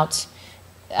talk about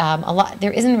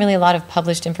there isn't really a lot of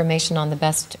published information on the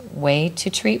best way to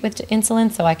treat with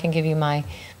insulin, so I can give you my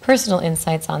personal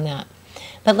insights on that.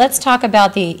 But let's talk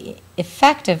about the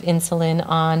effect of insulin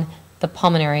on the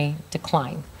pulmonary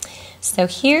decline. So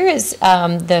here is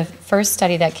the first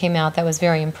study that came out that was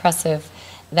very impressive,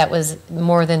 that was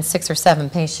more than 6 or 7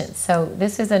 patients. So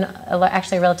this is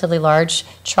actually a relatively large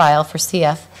trial for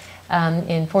CF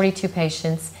in 42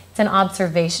 patients. It's an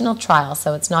observational trial,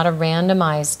 so it's not a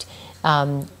randomized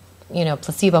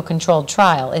placebo-controlled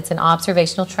trial. It's an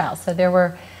observational trial. So there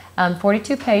were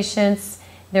 42 patients.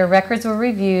 Their records were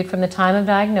reviewed from the time of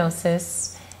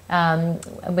diagnosis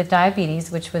with diabetes,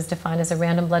 which was defined as a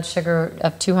random blood sugar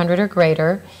of 200 or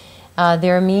greater.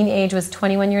 Their mean age was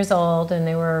 21 years old, and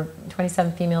there were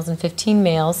 27 females and 15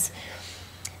 males.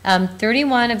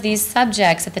 31 of these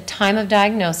subjects at the time of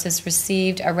diagnosis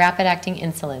received a rapid-acting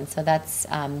insulin. So that's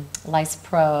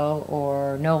Lispro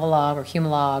or Novolog or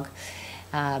Humalog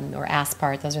or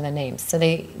Aspart. Those are the names. So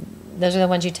those are the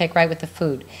ones you take right with the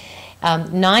food.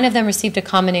 9 of them received a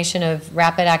combination of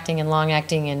rapid-acting and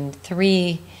long-acting, and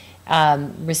 3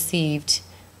 received,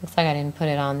 looks like I didn't put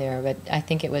it on there, but I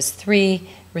think it was 3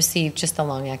 received just the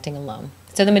long-acting alone.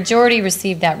 So the majority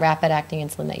received that rapid-acting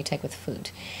insulin that you take with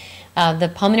food.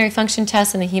 The pulmonary function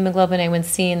test and the hemoglobin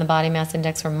A1C and the body mass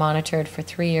index were monitored for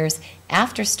 3 years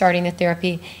after starting the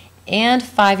therapy and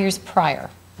 5 years prior.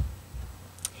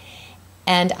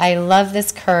 And I love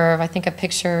this curve. I think a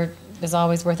picture is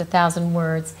always worth 1,000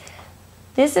 words.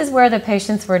 This is where the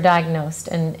patients were diagnosed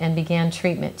and began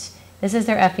treatment. This is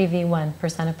their FEV1,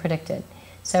 percent of predicted.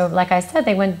 So like I said,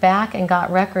 they went back and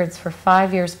got records for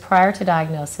 5 years prior to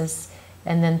diagnosis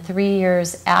and then 3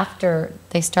 years after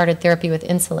they started therapy with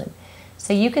insulin.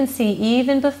 So you can see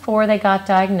even before they got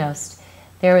diagnosed,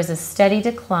 there was a steady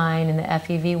decline in the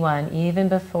FEV1 even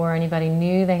before anybody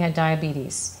knew they had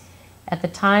diabetes. At the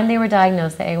time they were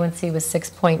diagnosed, the A1C was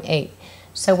 6.8.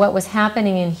 So what was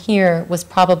happening in here was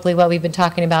probably what we've been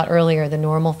talking about earlier, the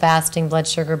normal fasting blood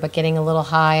sugar but getting a little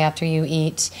high after you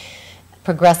eat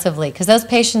progressively, because those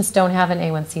patients don't have an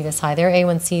A1C this high. Their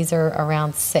A1Cs are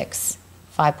around 6,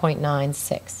 5.9,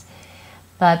 6.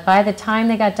 But by the time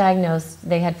they got diagnosed,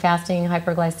 they had fasting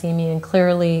hyperglycemia and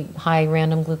clearly high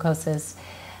random glucoses.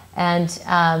 And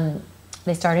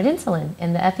they started insulin.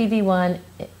 And the FEV1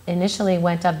 initially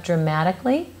went up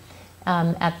dramatically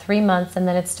at 3 months, and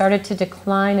then it started to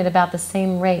decline at about the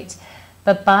same rate.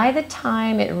 But by the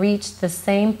time it reached the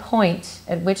same point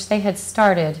at which they had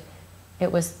started,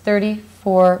 it was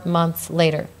 34 months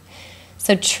later.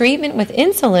 So treatment with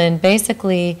insulin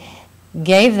basically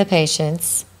gave the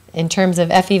patients, in terms of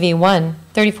FEV1,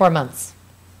 34 months.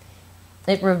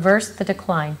 It reversed the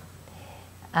decline.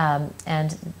 And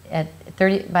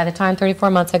by the time 34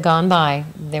 months had gone by,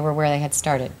 they were where they had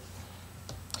started.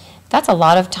 That's a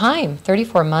lot of time,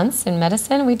 34 months in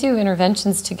medicine. We do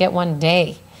interventions to get 1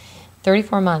 day.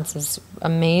 34 months is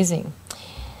amazing.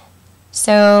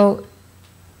 So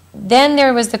then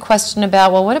there was the question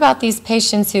about, well, what about these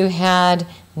patients who had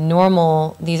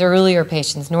normal, these earlier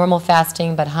patients, normal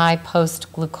fasting but high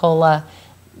post-glucola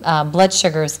blood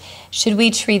sugars? Should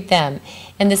we treat them?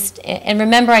 And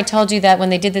remember I told you that when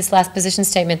they did this last position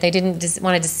statement, they didn't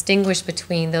want to distinguish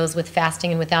between those with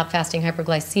fasting and without fasting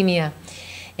hyperglycemia.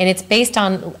 And it's based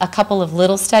on a couple of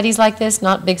little studies like this,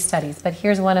 not big studies, but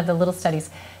here's one of the little studies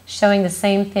showing the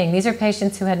same thing. These are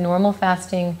patients who had normal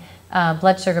fasting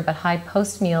blood sugar but high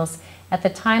post-meals. At the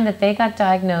time that they got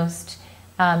diagnosed,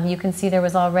 you can see there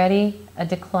was already a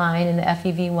decline in the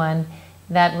FEV1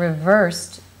 that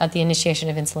reversed at the initiation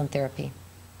of insulin therapy.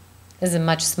 This is a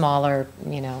much smaller,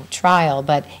 trial,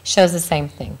 but shows the same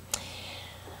thing.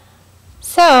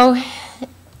 So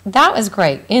that was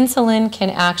great. Insulin can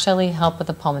actually help with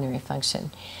the pulmonary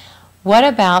function. What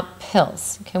about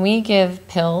pills? Can we give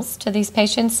pills to these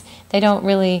patients? They don't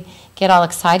really get all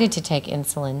excited to take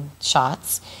insulin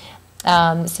shots.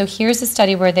 So here's a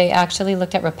study where they actually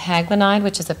looked at repaglinide,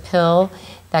 which is a pill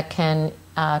that can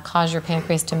cause your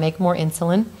pancreas to make more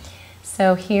insulin.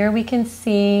 So here we can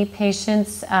see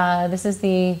patients, this is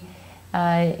the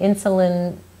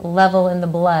insulin level in the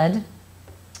blood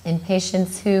in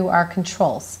patients who are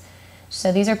controls.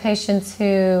 So these are patients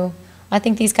who, I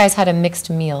think these guys had a mixed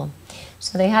meal.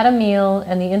 So they had a meal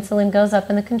and the insulin goes up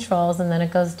in the controls and then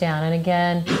it goes down. And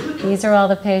again, these are all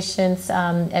the patients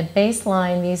at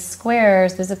baseline. These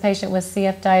squares, there's a patient with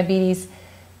CF diabetes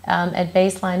at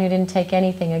baseline who didn't take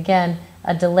anything. Again,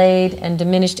 a delayed and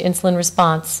diminished insulin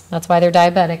response. That's why they're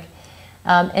diabetic.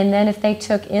 And then if they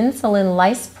took insulin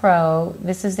Lispro,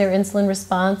 this is their insulin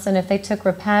response. And if they took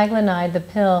repaglinide, the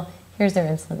pill, here's their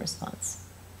insulin response.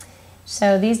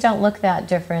 So these don't look that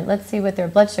different. Let's see what their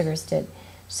blood sugars did.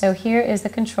 So here is the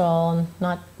control,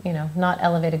 not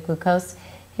elevated glucose.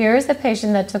 Here is the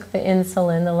patient that took the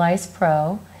insulin, the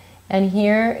Lispro, and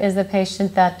here is the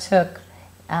patient that took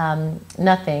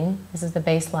nothing. This is the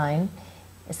baseline.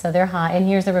 So they're high, and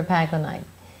here's the repaglinide.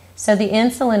 So the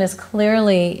insulin is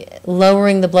clearly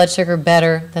lowering the blood sugar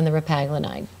better than the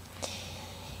repaglinide.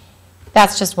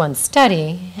 That's just one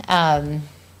study. And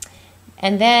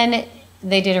then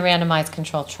they did a randomized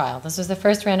controlled trial. This was the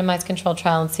first randomized controlled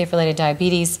trial in CF-related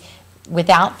diabetes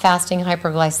without fasting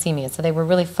hyperglycemia. So they were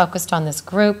really focused on this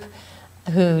group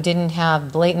who didn't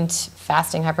have blatant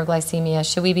fasting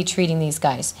hyperglycemia. Should we be treating these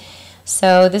guys?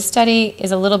 So this study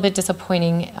is a little bit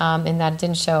disappointing in that it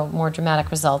didn't show more dramatic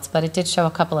results, but it did show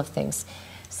a couple of things.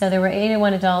 So there were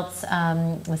 81 adults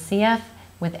with CF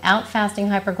without fasting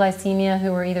hyperglycemia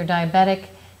who were either diabetic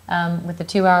with the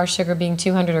 2-hour sugar being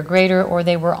 200 or greater, or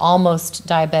they were almost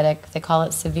diabetic. They call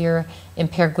it severe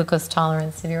impaired glucose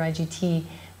tolerance, severe IGT,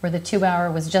 where the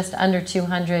 2-hour was just under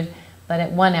 200, but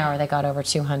at 1 hour they got over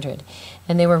 200.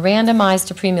 And they were randomized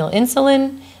to pre-meal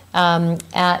insulin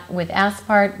with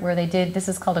aspart, where they did, this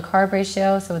is called a carb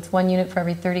ratio, so it's 1 unit for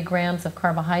every 30 grams of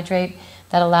carbohydrate.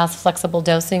 That allows flexible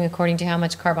dosing according to how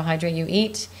much carbohydrate you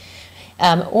eat.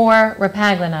 Or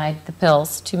repaglinide, the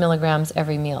pills, 2 milligrams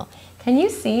every meal. Can you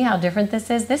see how different this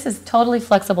is? This is totally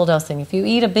flexible dosing. If you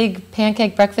eat a big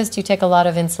pancake breakfast, you take a lot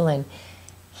of insulin.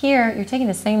 Here, you're taking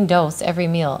the same dose every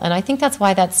meal. And I think that's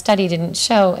why that study didn't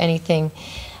show anything,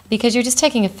 because you're just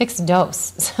taking a fixed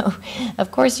dose. So,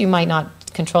 of course, you might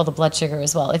not control the blood sugar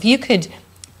as well. If you could,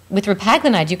 with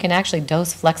repaglinide, you can actually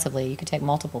dose flexibly. You could take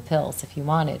multiple pills if you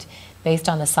wanted, based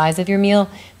on the size of your meal.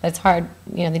 But it's hard,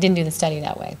 they didn't do the study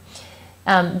that way.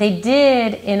 They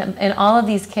did, in all of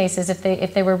these cases,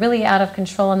 if they were really out of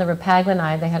control on the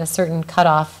repaglinide, they had a certain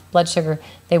cutoff blood sugar,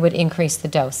 they would increase the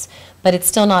dose. But it's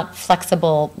still not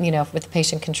flexible, with the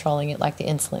patient controlling it like the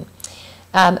insulin.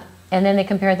 And then they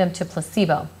compared them to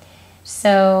placebo.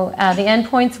 So the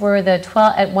endpoints were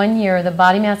at 1 year, the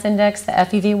body mass index, the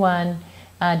FEV1,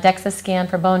 DEXA scan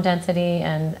for bone density,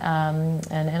 and an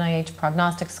NIH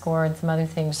prognostic score, and some other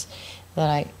things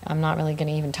that I'm not really going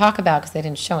to even talk about because they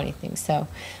didn't show anything. So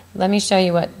let me show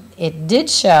you what it did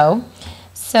show.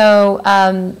 So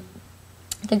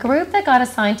the group that got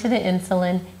assigned to the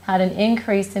insulin had an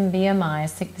increase in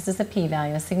BMI. This is a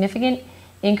p-value, a significant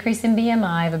increase in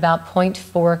BMI of about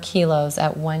 0.4 kilos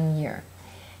at 1 year,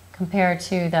 compared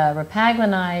to the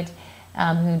repaglinide,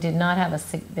 who did not have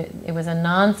it was a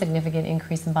non-significant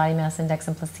increase in body mass index,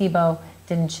 and placebo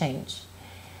didn't change.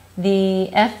 The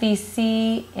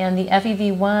FVC and the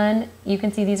FEV1, you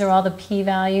can see these are all the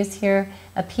p-values here.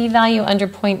 A p-value under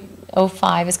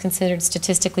 0.05 is considered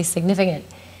statistically significant.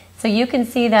 So you can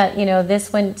see that,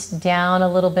 this went down a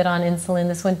little bit on insulin,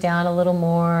 this went down a little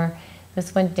more,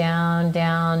 this went down,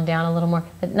 down, down a little more.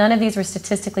 But none of these were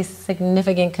statistically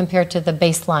significant compared to the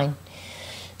baseline.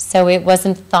 So it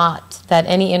wasn't thought that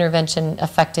any intervention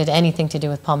affected anything to do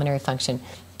with pulmonary function.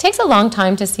 It takes a long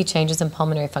time to see changes in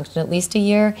pulmonary function, at least a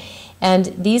year. And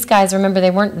these guys, remember,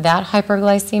 they weren't that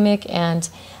hyperglycemic. And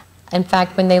in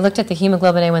fact, when they looked at the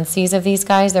hemoglobin A1Cs of these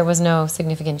guys, there was no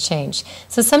significant change.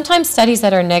 So sometimes studies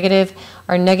that are negative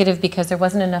because there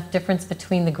wasn't enough difference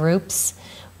between the groups,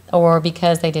 or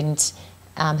because they didn't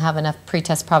have enough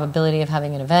pretest probability of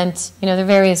having an event. You know, there are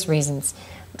various reasons.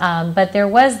 But there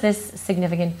was this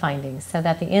significant finding, so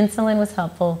that the insulin was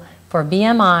helpful for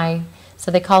BMI,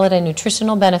 so they call it a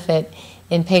nutritional benefit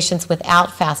in patients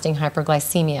without fasting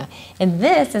hyperglycemia. And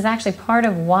this is actually part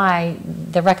of why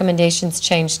the recommendations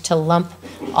changed to lump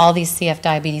all these CF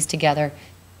diabetes together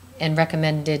and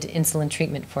recommended insulin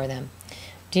treatment for them.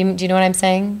 Do you know what I'm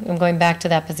saying? I'm going back to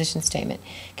that position statement.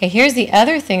 Okay, here's the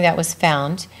other thing that was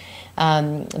found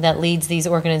that leads these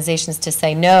organizations to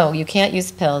say, no, you can't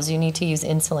use pills, you need to use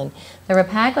insulin. The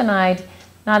repaglinide,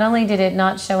 not only did it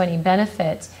not show any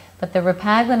benefit, but the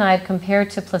repaglinide compared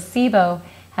to placebo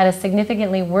had a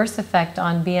significantly worse effect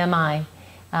on BMI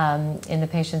in the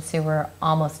patients who were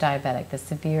almost diabetic, the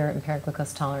severe impaired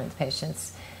glucose tolerance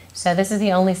patients. So this is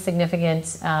the only significant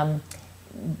thing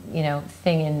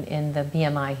in the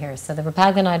BMI here. So the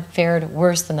repaglinide fared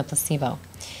worse than the placebo.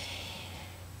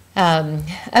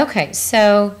 Okay,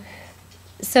 so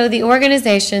the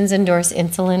organizations endorse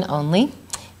insulin only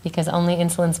because only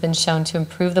insulin's been shown to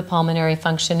improve the pulmonary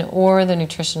function or the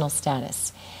nutritional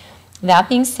status. That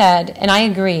being said, and I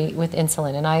agree with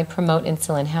insulin and I promote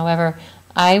insulin, however,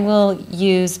 I will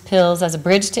use pills as a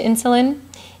bridge to insulin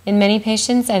in many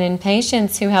patients, and in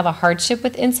patients who have a hardship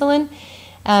with insulin,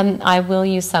 I will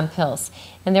use some pills.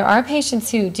 And there are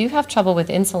patients who do have trouble with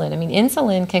insulin. I mean,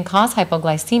 insulin can cause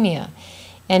hypoglycemia.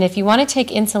 And if you want to take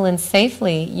insulin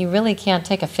safely, you really can't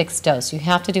take a fixed dose. You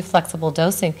have to do flexible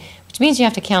dosing, which means you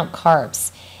have to count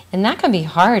carbs. And that can be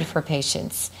hard for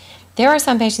patients. There are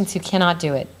some patients who cannot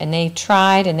do it, and they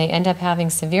tried and they end up having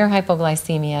severe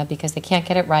hypoglycemia because they can't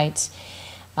get it right,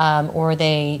 or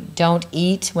they don't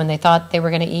eat when they thought they were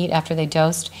going to eat after they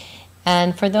dosed.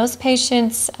 And for those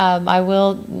patients, I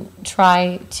will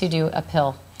try to do a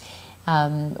pill,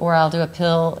 or I'll do a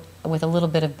pill with a little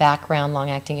bit of background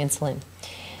long-acting insulin.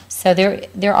 So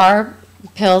there are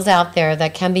pills out there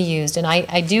that can be used, and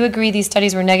I do agree these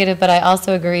studies were negative, but I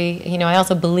also agree, I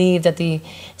also believe that the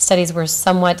studies were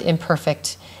somewhat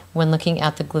imperfect when looking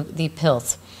at the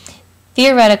pills.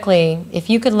 Theoretically, if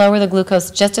you could lower the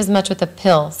glucose just as much with a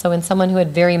pill, so in someone who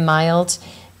had very mild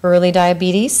early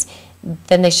diabetes,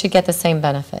 then they should get the same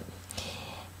benefit.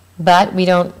 But we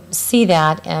don't see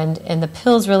that, and the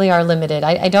pills really are limited.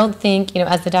 I don't think,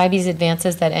 as the diabetes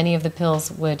advances, that any of the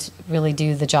pills would really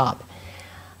do the job.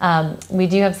 We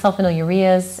do have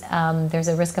sulfonylureas. There's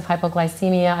a risk of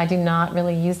hypoglycemia. I do not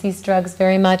really use these drugs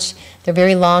very much. They're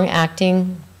very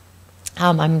long-acting.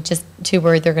 I'm just too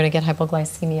worried they're going to get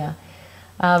hypoglycemia.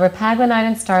 Repaglinide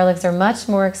and Starlix are much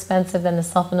more expensive than the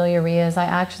sulfonylureas. I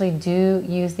actually do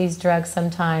use these drugs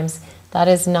sometimes. That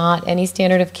is not any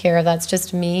standard of care. That's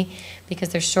just me, because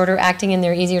they're shorter acting and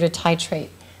they're easier to titrate.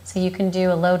 So you can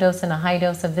do a low dose and a high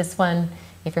dose of this one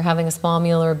if you're having a small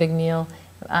meal or a big meal.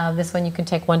 This one you can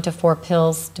take 1 to 4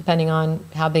 pills depending on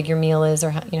how big your meal is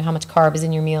or how much carb is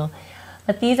in your meal.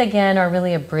 But these again are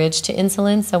really a bridge to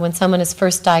insulin. So when someone is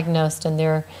first diagnosed and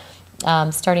they're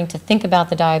starting to think about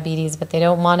the diabetes, but they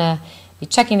don't want to be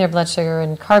checking their blood sugar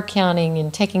and carb counting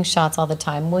and taking shots all the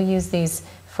time, we'll use these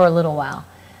for a little while.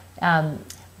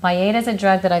 Byetta is a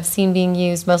drug that I've seen being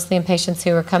used mostly in patients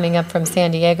who are coming up from San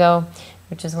Diego,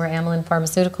 which is where Amylin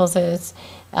Pharmaceuticals is.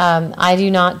 I do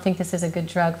not think this is a good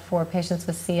drug for patients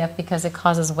with CF because it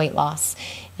causes weight loss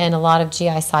and a lot of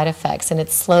GI side effects, and it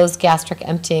slows gastric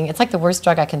emptying. It's like the worst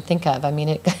drug I can think of. I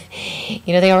mean,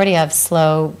 they already have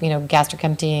slow, gastric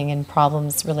emptying and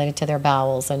problems related to their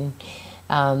bowels and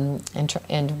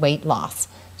weight loss.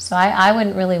 So I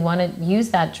wouldn't really want to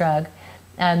use that drug.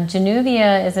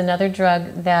 Januvia is another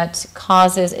drug that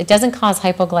it doesn't cause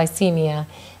hypoglycemia.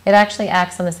 It actually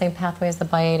acts on the same pathway as the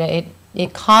Byetta.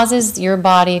 It causes your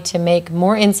body to make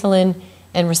more insulin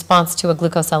in response to a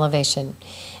glucose elevation.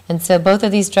 And so both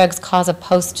of these drugs cause a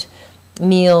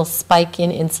post-meal spike in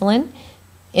insulin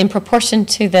in proportion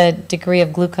to the degree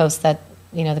of glucose that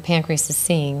the pancreas is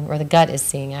seeing, or the gut is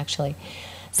seeing actually.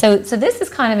 So this is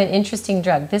kind of an interesting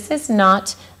drug. This is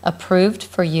not approved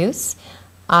for use.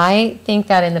 I think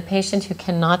that in the patient who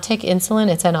cannot take insulin,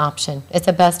 it's an option. It's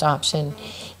a best option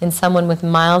in someone with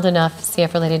mild enough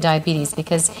CF-related diabetes,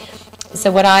 because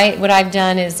what I've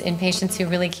done is in patients who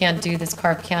really can't do this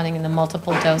carb counting and the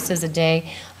multiple doses a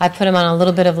day, I put them on a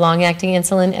little bit of long-acting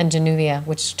insulin and Januvia,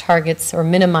 which targets or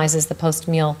minimizes the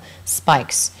post-meal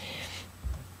spikes.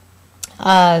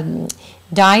 Diet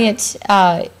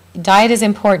is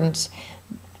important.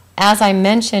 As I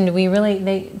mentioned,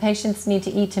 patients need to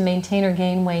eat to maintain or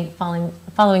gain weight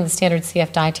following the standard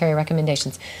CF dietary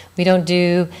recommendations. We don't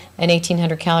do an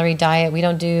 1,800 calorie diet. We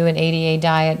don't do an ADA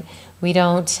diet. We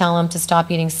don't tell them to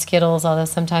stop eating Skittles, although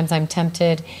sometimes I'm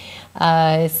tempted.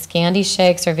 Scandi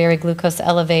shakes are very glucose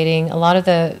elevating. A lot of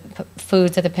the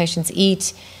foods that the patients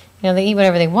eat, they eat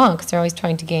whatever they want because they're always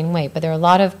trying to gain weight, but there are a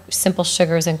lot of simple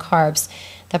sugars and carbs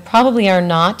that probably are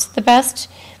not the best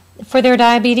for their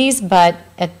diabetes, but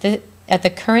at the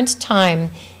current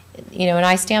time, and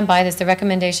I stand by this, the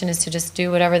recommendation is to just do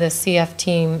whatever the CF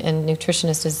team and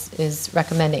nutritionist is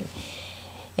recommending.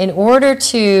 In order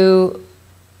to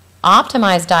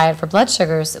optimize diet for blood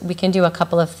sugars, we can do a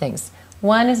couple of things.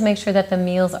 One is make sure that the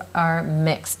meals are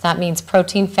mixed. That means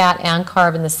protein, fat, and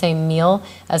carb in the same meal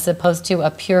as opposed to a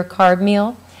pure carb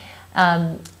meal.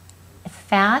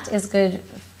 Fat is good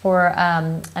for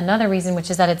another reason, which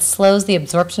is that it slows the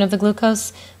absorption of the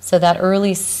glucose. So that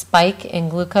early spike in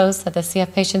glucose that the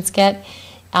CF patients get,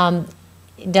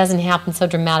 it doesn't happen so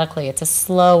dramatically. It's a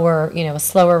slower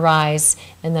rise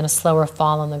and then a slower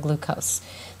fall on the glucose.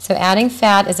 So adding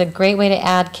fat is a great way to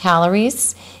add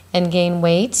calories and gain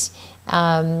weight.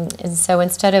 And so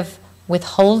instead of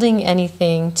withholding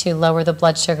anything to lower the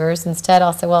blood sugars, instead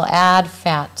I'll say, well, add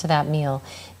fat to that meal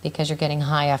because you're getting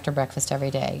high after breakfast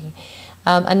every day.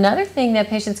 Another thing that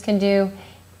patients can do,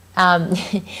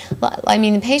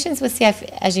 the patients with CF,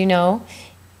 as you know,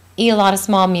 eat a lot of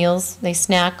small meals. They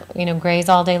snack, graze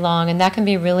all day long, and that can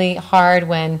be really hard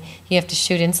when you have to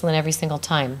shoot insulin every single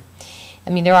time.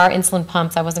 There are insulin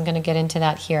pumps. I wasn't going to get into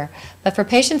that here. But for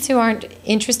patients who aren't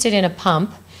interested in a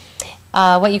pump,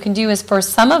 what you can do is for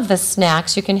some of the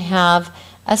snacks, you can have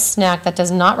a snack that does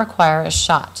not require a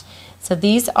shot. So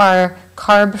these are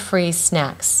carb-free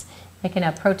snacks. They can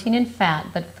have protein and fat,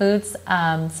 but foods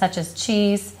such as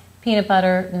cheese, peanut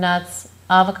butter, nuts,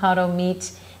 avocado,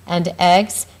 meat, and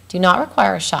eggs do not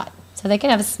require a shot. So they can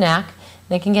have a snack,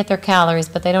 they can get their calories,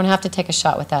 but they don't have to take a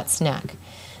shot with that snack.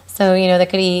 So, they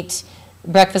could eat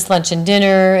breakfast, lunch, and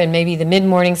dinner, and maybe the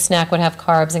mid-morning snack would have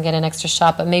carbs and get an extra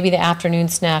shot, but maybe the afternoon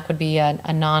snack would be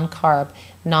a non-carb,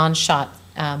 non-shot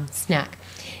snack.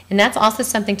 And that's also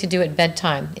something to do at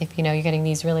bedtime if you're getting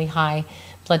these really high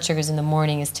blood sugars in the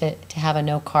morning, is to have a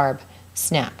no-carb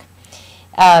snack.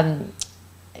 And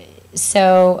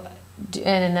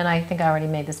then I think I already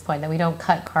made this point that we don't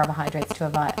cut carbohydrates to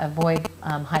avoid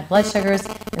high blood sugars.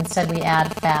 Instead, we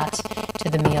add fat to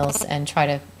the meals and try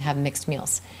to have mixed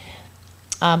meals.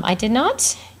 I just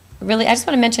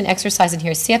want to mention exercise in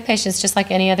here. CF patients, just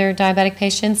like any other diabetic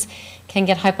patients, can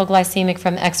get hypoglycemic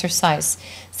from exercise.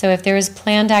 So if there is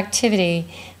planned activity,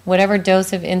 whatever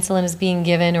dose of insulin is being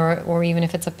given, or even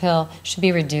if it's a pill, should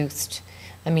be reduced.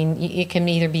 It can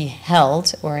either be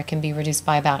held or it can be reduced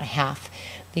by about half,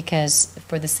 because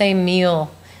for the same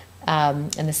meal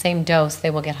and the same dose, they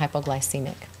will get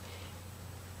hypoglycemic.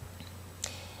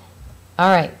 All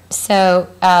right, so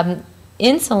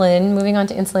insulin, moving on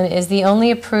to insulin, is the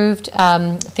only approved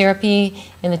therapy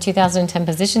in the 2010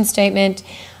 position statement.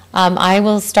 I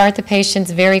will start the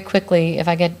patients very quickly if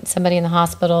I get somebody in the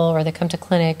hospital or they come to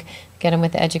clinic, get them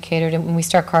with the educator, and we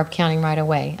start carb counting right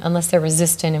away, unless they're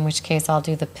resistant, in which case I'll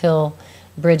do the pill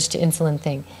bridge to insulin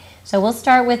thing. So we'll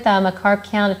start with a carb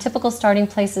count. A typical starting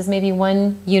place is maybe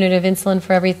 1 unit of insulin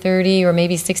for every 30 or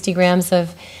maybe 60 grams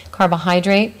of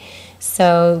carbohydrate.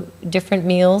 So different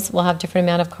meals will have different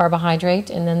amount of carbohydrate,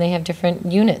 and then they have different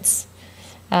units.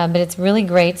 But it's really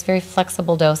great. It's very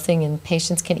flexible dosing, and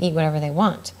patients can eat whatever they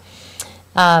want.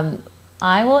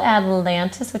 I will add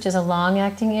Lantus, which is a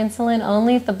long-acting insulin,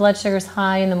 only if the blood sugar is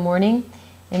high in the morning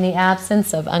in the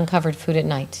absence of uncovered food at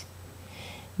night.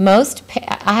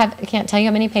 I can't tell you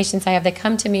how many patients I have that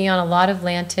come to me on a lot of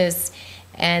Lantus,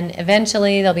 and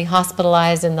eventually they'll be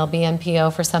hospitalized and they'll be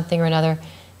NPO for something or another,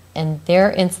 and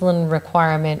their insulin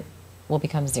requirement will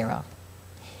become 0.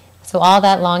 So all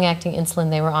that long-acting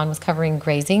insulin they were on was covering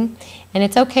grazing, and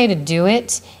it's okay to do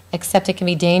it, except it can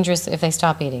be dangerous if they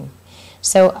stop eating.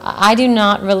 So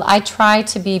I try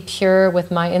to be pure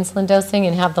with my insulin dosing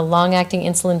and have the long-acting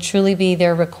insulin truly be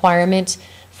their requirement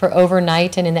for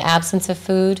overnight and in the absence of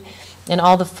food. And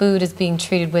all the food is being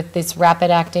treated with this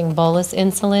rapid-acting bolus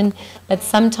insulin. But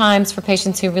sometimes for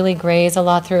patients who really graze a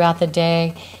lot throughout the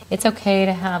day, it's okay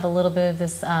to have a little bit of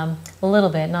this, a little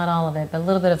bit, not all of it, but a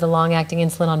little bit of the long-acting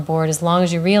insulin on board, as long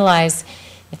as you realize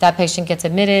if that patient gets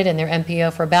admitted and they're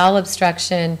NPO for bowel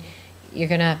obstruction, you're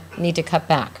going to need to cut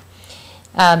back.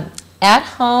 At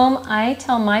home, I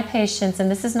tell my patients, and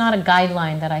this is not a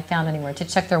guideline that I found anywhere, to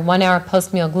check their 1-hour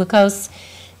post-meal glucose.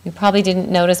 You probably didn't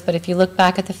notice, but if you look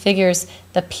back at the figures,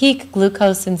 the peak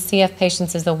glucose in CF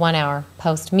patients is the 1-hour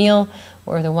post-meal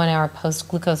or the 1-hour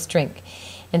post-glucose drink.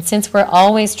 And since we're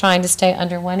always trying to stay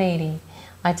under 180,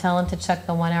 I tell them to check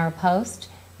the 1-hour post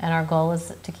And our goal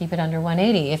is to keep it under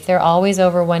 180. If they're always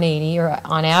over 180 or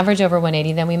on average over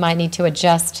 180, then we might need to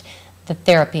adjust the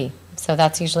therapy. So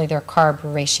that's usually their carb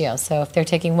ratio. So if they're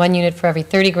taking 1 unit for every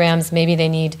 30 grams, maybe they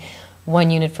need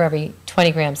 1 unit for every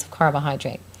 20 grams of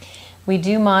carbohydrate. We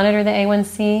do monitor the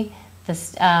A1C.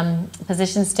 The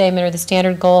position statement or the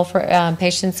standard goal for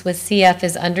patients with CF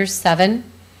is under 7.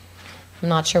 I'm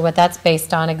not sure what that's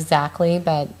based on exactly,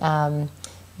 but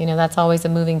you know, that's always a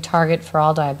moving target for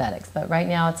all diabetics. But right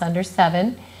now it's under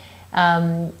 7.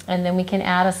 And then we can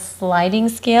add a sliding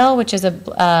scale, which is a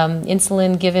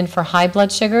insulin given for high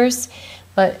blood sugars.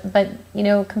 But you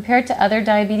know, compared to other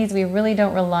diabetes, we really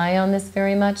don't rely on this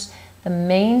very much. The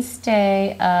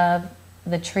mainstay of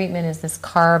the treatment is this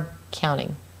carb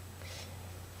counting.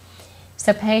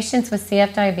 So patients with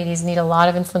CF diabetes need a lot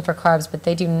of insulin for carbs, but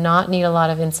they do not need a lot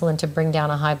of insulin to bring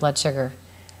down a high blood sugar.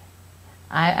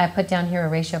 I put down here a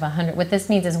ratio of 100. What this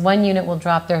means is 1 unit will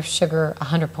drop their sugar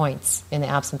 100 points in the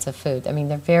absence of food. I mean,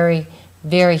 they're very,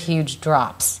 very huge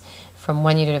drops from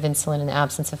 1 unit of insulin in the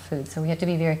absence of food. So we have to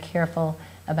be very careful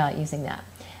about using that.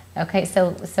 Okay,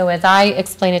 so as I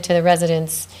explain it to the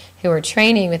residents who are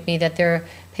training with me, that their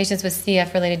patients with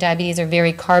CF-related diabetes are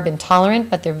very carb intolerant,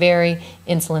 but they're very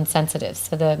insulin sensitive.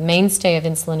 So the mainstay of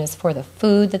insulin is for the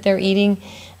food that they're eating,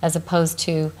 as opposed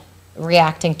to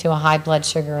reacting to a high blood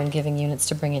sugar and giving units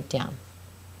to bring it down.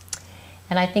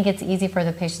 And I think it's easy for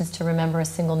the patients to remember a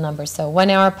single number. So 1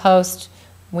 hour post,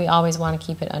 we always want to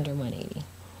keep it under 180.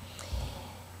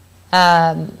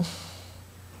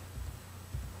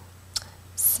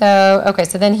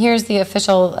 So then here's the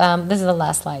official, this is the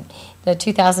last slide, the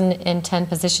 2010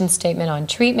 position statement on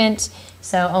treatment.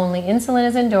 So only insulin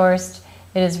is endorsed.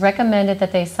 It is recommended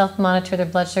that they self-monitor their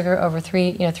blood sugar over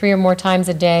 3 or more times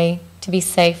a day to be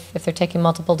safe if they're taking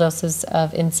multiple doses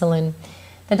of insulin.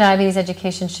 The diabetes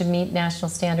education should meet national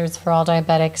standards for all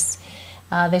diabetics.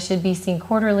 They should be seen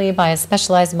quarterly by a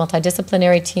specialized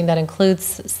multidisciplinary team that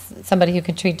includes somebody who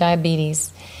can treat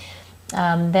diabetes. The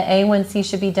A1C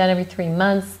should be done every 3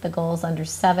 months. The goal is under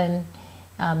 7.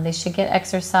 They should get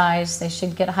exercise. They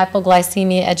should get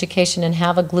hypoglycemia education and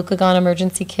have a glucagon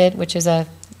emergency kit, which is a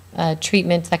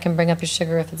treatment that can bring up your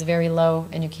sugar if it's very low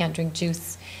and you can't drink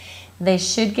juice. They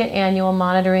should get annual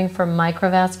monitoring for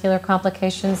microvascular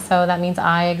complications, so that means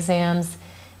eye exams,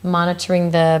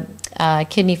 monitoring the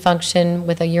kidney function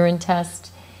with a urine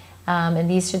test, and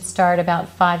these should start about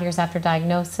 5 years after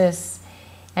diagnosis.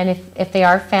 And if they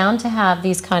are found to have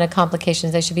these kind of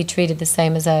complications, they should be treated the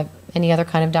same as any other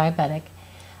kind of diabetic.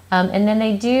 And then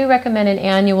they do recommend an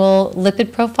annual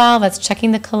lipid profile, that's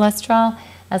checking the cholesterol.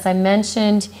 As I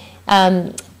mentioned,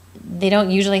 they don't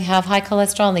usually have high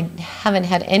cholesterol, and they haven't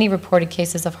had any reported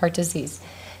cases of heart disease.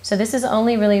 So this is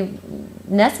only really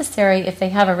necessary if they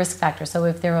have a risk factor. So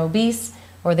if they're obese,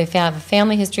 or they have a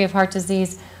family history of heart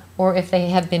disease, or if they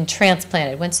have been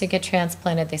transplanted. Once you get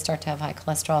transplanted, they start to have high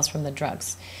cholesterols from the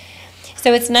drugs.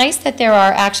 So it's nice that there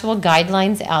are actual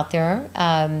guidelines out there,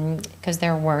 because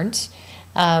there weren't.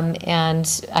 And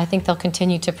I think they'll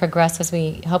continue to progress as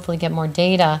we hopefully get more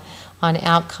data on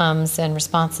outcomes and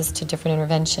responses to different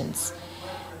interventions.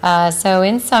 So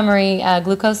in summary,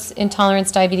 glucose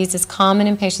intolerance diabetes is common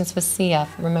in patients with CF.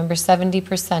 Remember,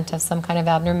 70% have some kind of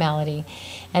abnormality.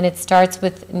 And it starts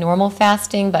with normal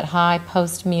fasting but high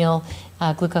post-meal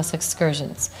glucose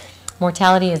excursions.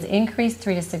 Mortality is increased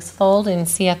 3 to 6-fold in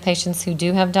CF patients who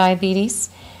do have diabetes.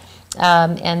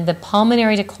 And the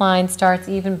pulmonary decline starts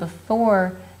even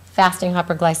before fasting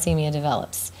hyperglycemia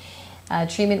develops.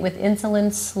 Treatment with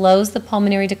insulin slows the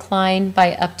pulmonary decline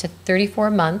by up to 34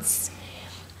 months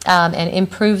and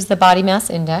improves the body mass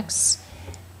index.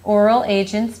 Oral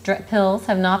agents, pills,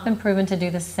 have not been proven to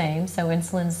do the same, so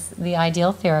insulin's the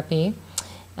ideal therapy.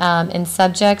 And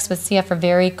subjects with CF are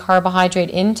very carbohydrate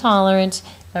intolerant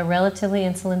but relatively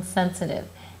insulin sensitive,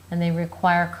 and they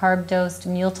require carb-dosed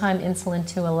mealtime insulin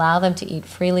to allow them to eat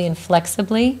freely and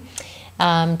flexibly,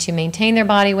 to maintain their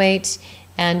body weight,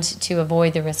 and to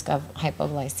avoid the risk of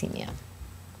hypoglycemia.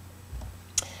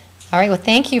 All right, well,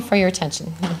 thank you for your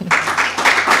attention.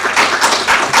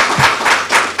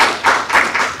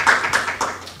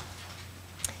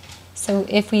 So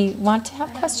if we want to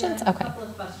have questions, okay. A couple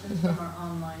of questions from our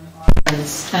online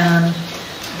audience.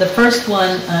 The first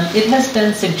one, it has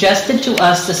been suggested to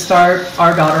us to start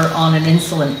our daughter on an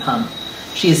insulin pump.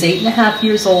 She is 8.5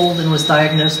 years old and was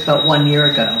diagnosed about 1 year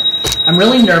ago. I'm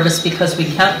really nervous because we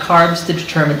count carbs to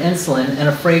determine insulin and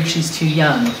afraid she's too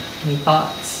young. Any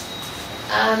thoughts?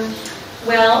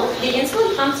 Well, the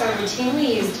insulin pumps are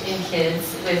routinely used in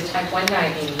kids with type 1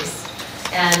 diabetes,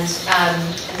 and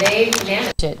they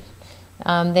manage it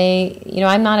I'm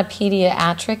not a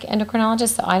pediatric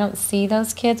endocrinologist, so I don't see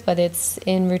those kids, but it's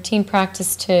in routine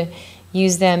practice to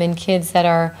use them in kids that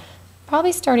are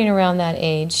probably starting around that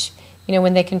age,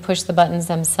 when they can push the buttons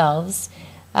themselves.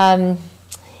 I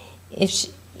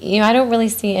don't really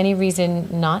see any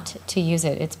reason not to use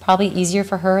it. It's probably easier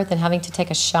for her than having to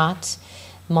take a shot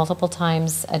multiple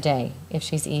times a day if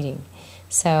she's eating.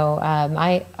 So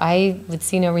I would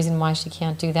see no reason why she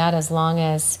can't do that, as long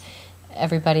as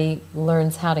everybody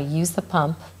learns how to use the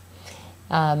pump,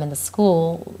 and the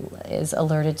school is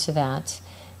alerted to that.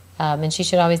 And she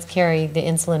should always carry the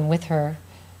insulin with her,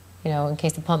 in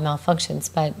case the pump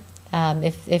malfunctions. But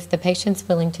if the patient's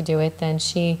willing to do it, then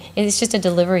it's just a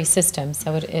delivery system,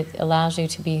 so it allows you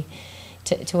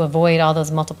to avoid all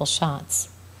those multiple shots.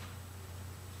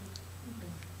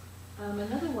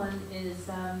 Another one is,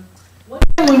 what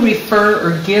can we refer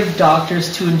or give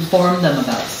doctors to inform them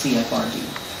about CFRD?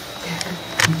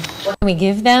 What can we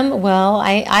give them? Well,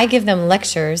 I give them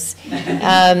lectures.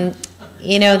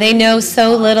 They know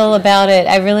so little about it.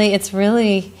 I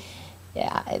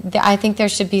think there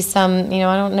should be some,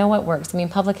 I don't know what works.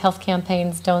 Public health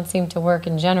campaigns don't seem to work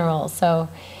in general. So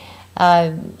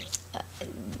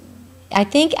I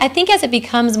think as it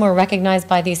becomes more recognized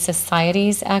by these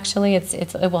societies, actually,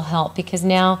 it will help, because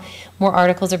now more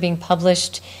articles are being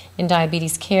published in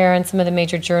diabetes care and some of the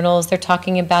major journals. They're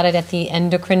talking about it at the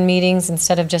endocrine meetings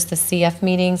instead of just the CF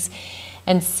meetings.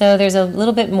 And so there's a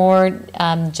little bit more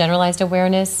generalized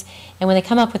awareness. And when they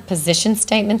come up with position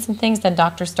statements and things, then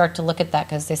doctors start to look at that,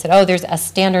 because they said, oh, there's a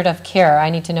standard of care. I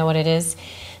need to know what it is.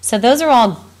 So those are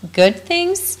all good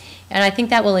things, and I think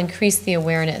that will increase the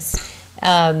awareness.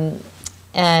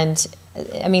 And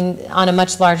on a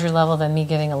much larger level than me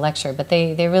giving a lecture, but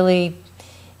the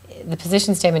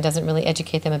position statement doesn't really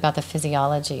educate them about the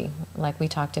physiology like we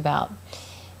talked about.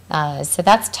 So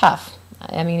that's tough.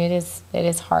 It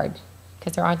is hard,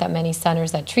 because there aren't that many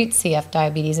centers that treat CF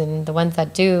diabetes, and the ones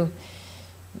that do,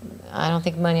 I don't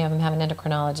think many of them have an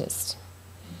endocrinologist.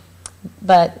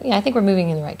 But yeah, I think we're moving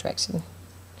in the right direction.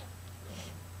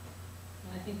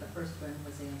 I think the first one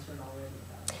was answered already.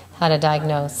 How to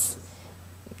diagnose.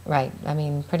 Right.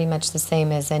 Pretty much the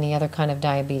same as any other kind of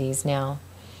diabetes now.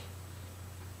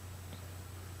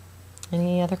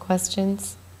 Any other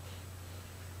questions?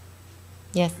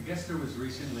 Yes? I guess there was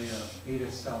recently a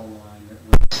beta cell line that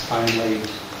was finally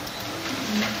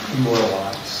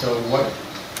immortalized. So what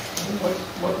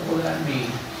will that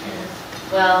mean?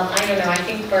 Well, I don't know. I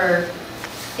think we're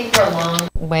a long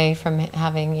way from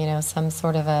having, some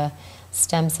sort of a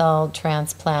stem cell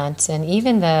transplant, and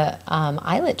even the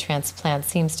islet transplant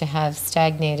seems to have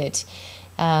stagnated.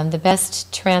 The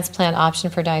best transplant option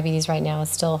for diabetes right now is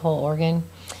still a whole organ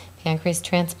pancreas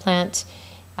transplant.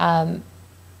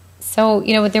 So,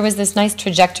 there was this nice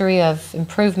trajectory of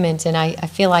improvement, and I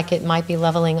feel like it might be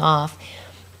leveling off.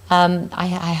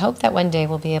 I hope that one day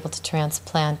we'll be able to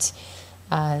transplant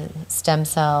stem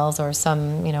cells or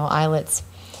some, islets.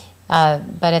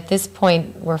 But at this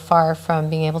point, we're far from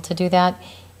being able to do that.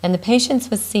 And the patients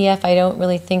with CF, I don't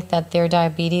really think that their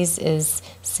diabetes is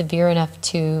severe enough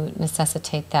to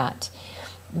necessitate that,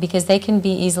 because they can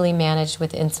be easily managed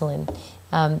with insulin.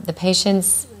 The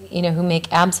patients, who make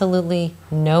absolutely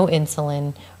no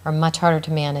insulin are much harder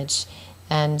to manage,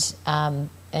 and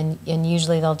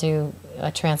usually they'll do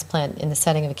a transplant in the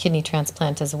setting of a kidney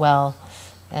transplant as well,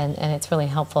 and it's really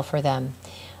helpful for them.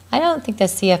 I don't think that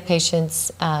CF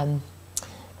patients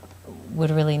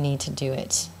would really need to do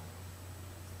it.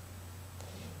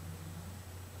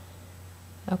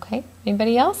 Okay,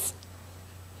 anybody else?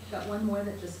 We've got one more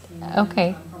that just came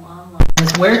in from online.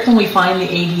 Where can we find the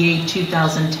ADA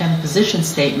 2010 position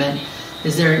statement?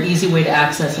 Is there an easy way to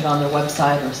access it on their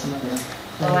website or some other place?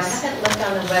 Oh, I haven't looked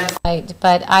on the website,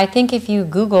 but I think if you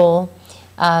Google,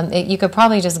 you could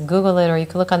probably just Google it, or you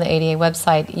could look on the ADA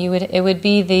website. It would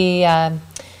be the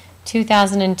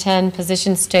 2010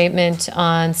 position statement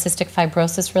on cystic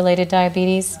fibrosis related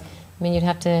diabetes. You'd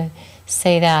have to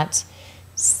say that.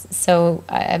 So,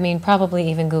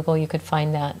 probably even Google, you could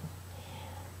find that.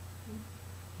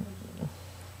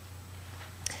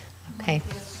 Okay.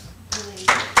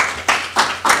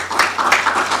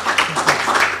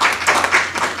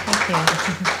 Thank you.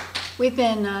 We've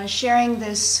been sharing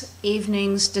this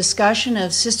evening's discussion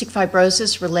of cystic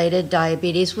fibrosis-related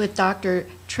diabetes with Dr.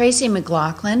 Tracey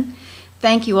McLaughlin.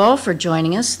 Thank you all for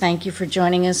joining us. Thank you for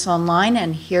joining us online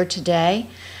and here today.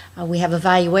 We have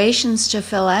evaluations to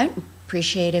fill out.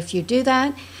 Appreciate if you do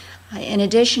that. In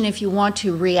addition, if you want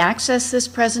to re-access this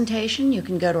presentation, you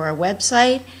can go to our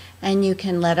website and you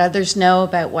can let others know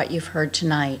about what you've heard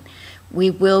tonight. We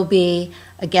will be,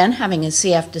 again, having a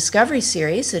CF Discovery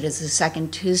Series. It is the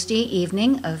second Tuesday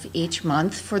evening of each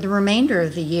month for the remainder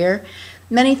of the year.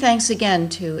 Many thanks again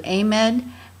to AMED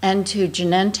and to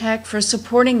Genentech for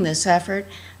supporting this effort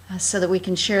so that we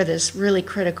can share this really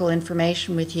critical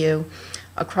information with you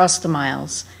across the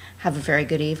miles. Have a very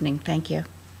good evening. Thank you.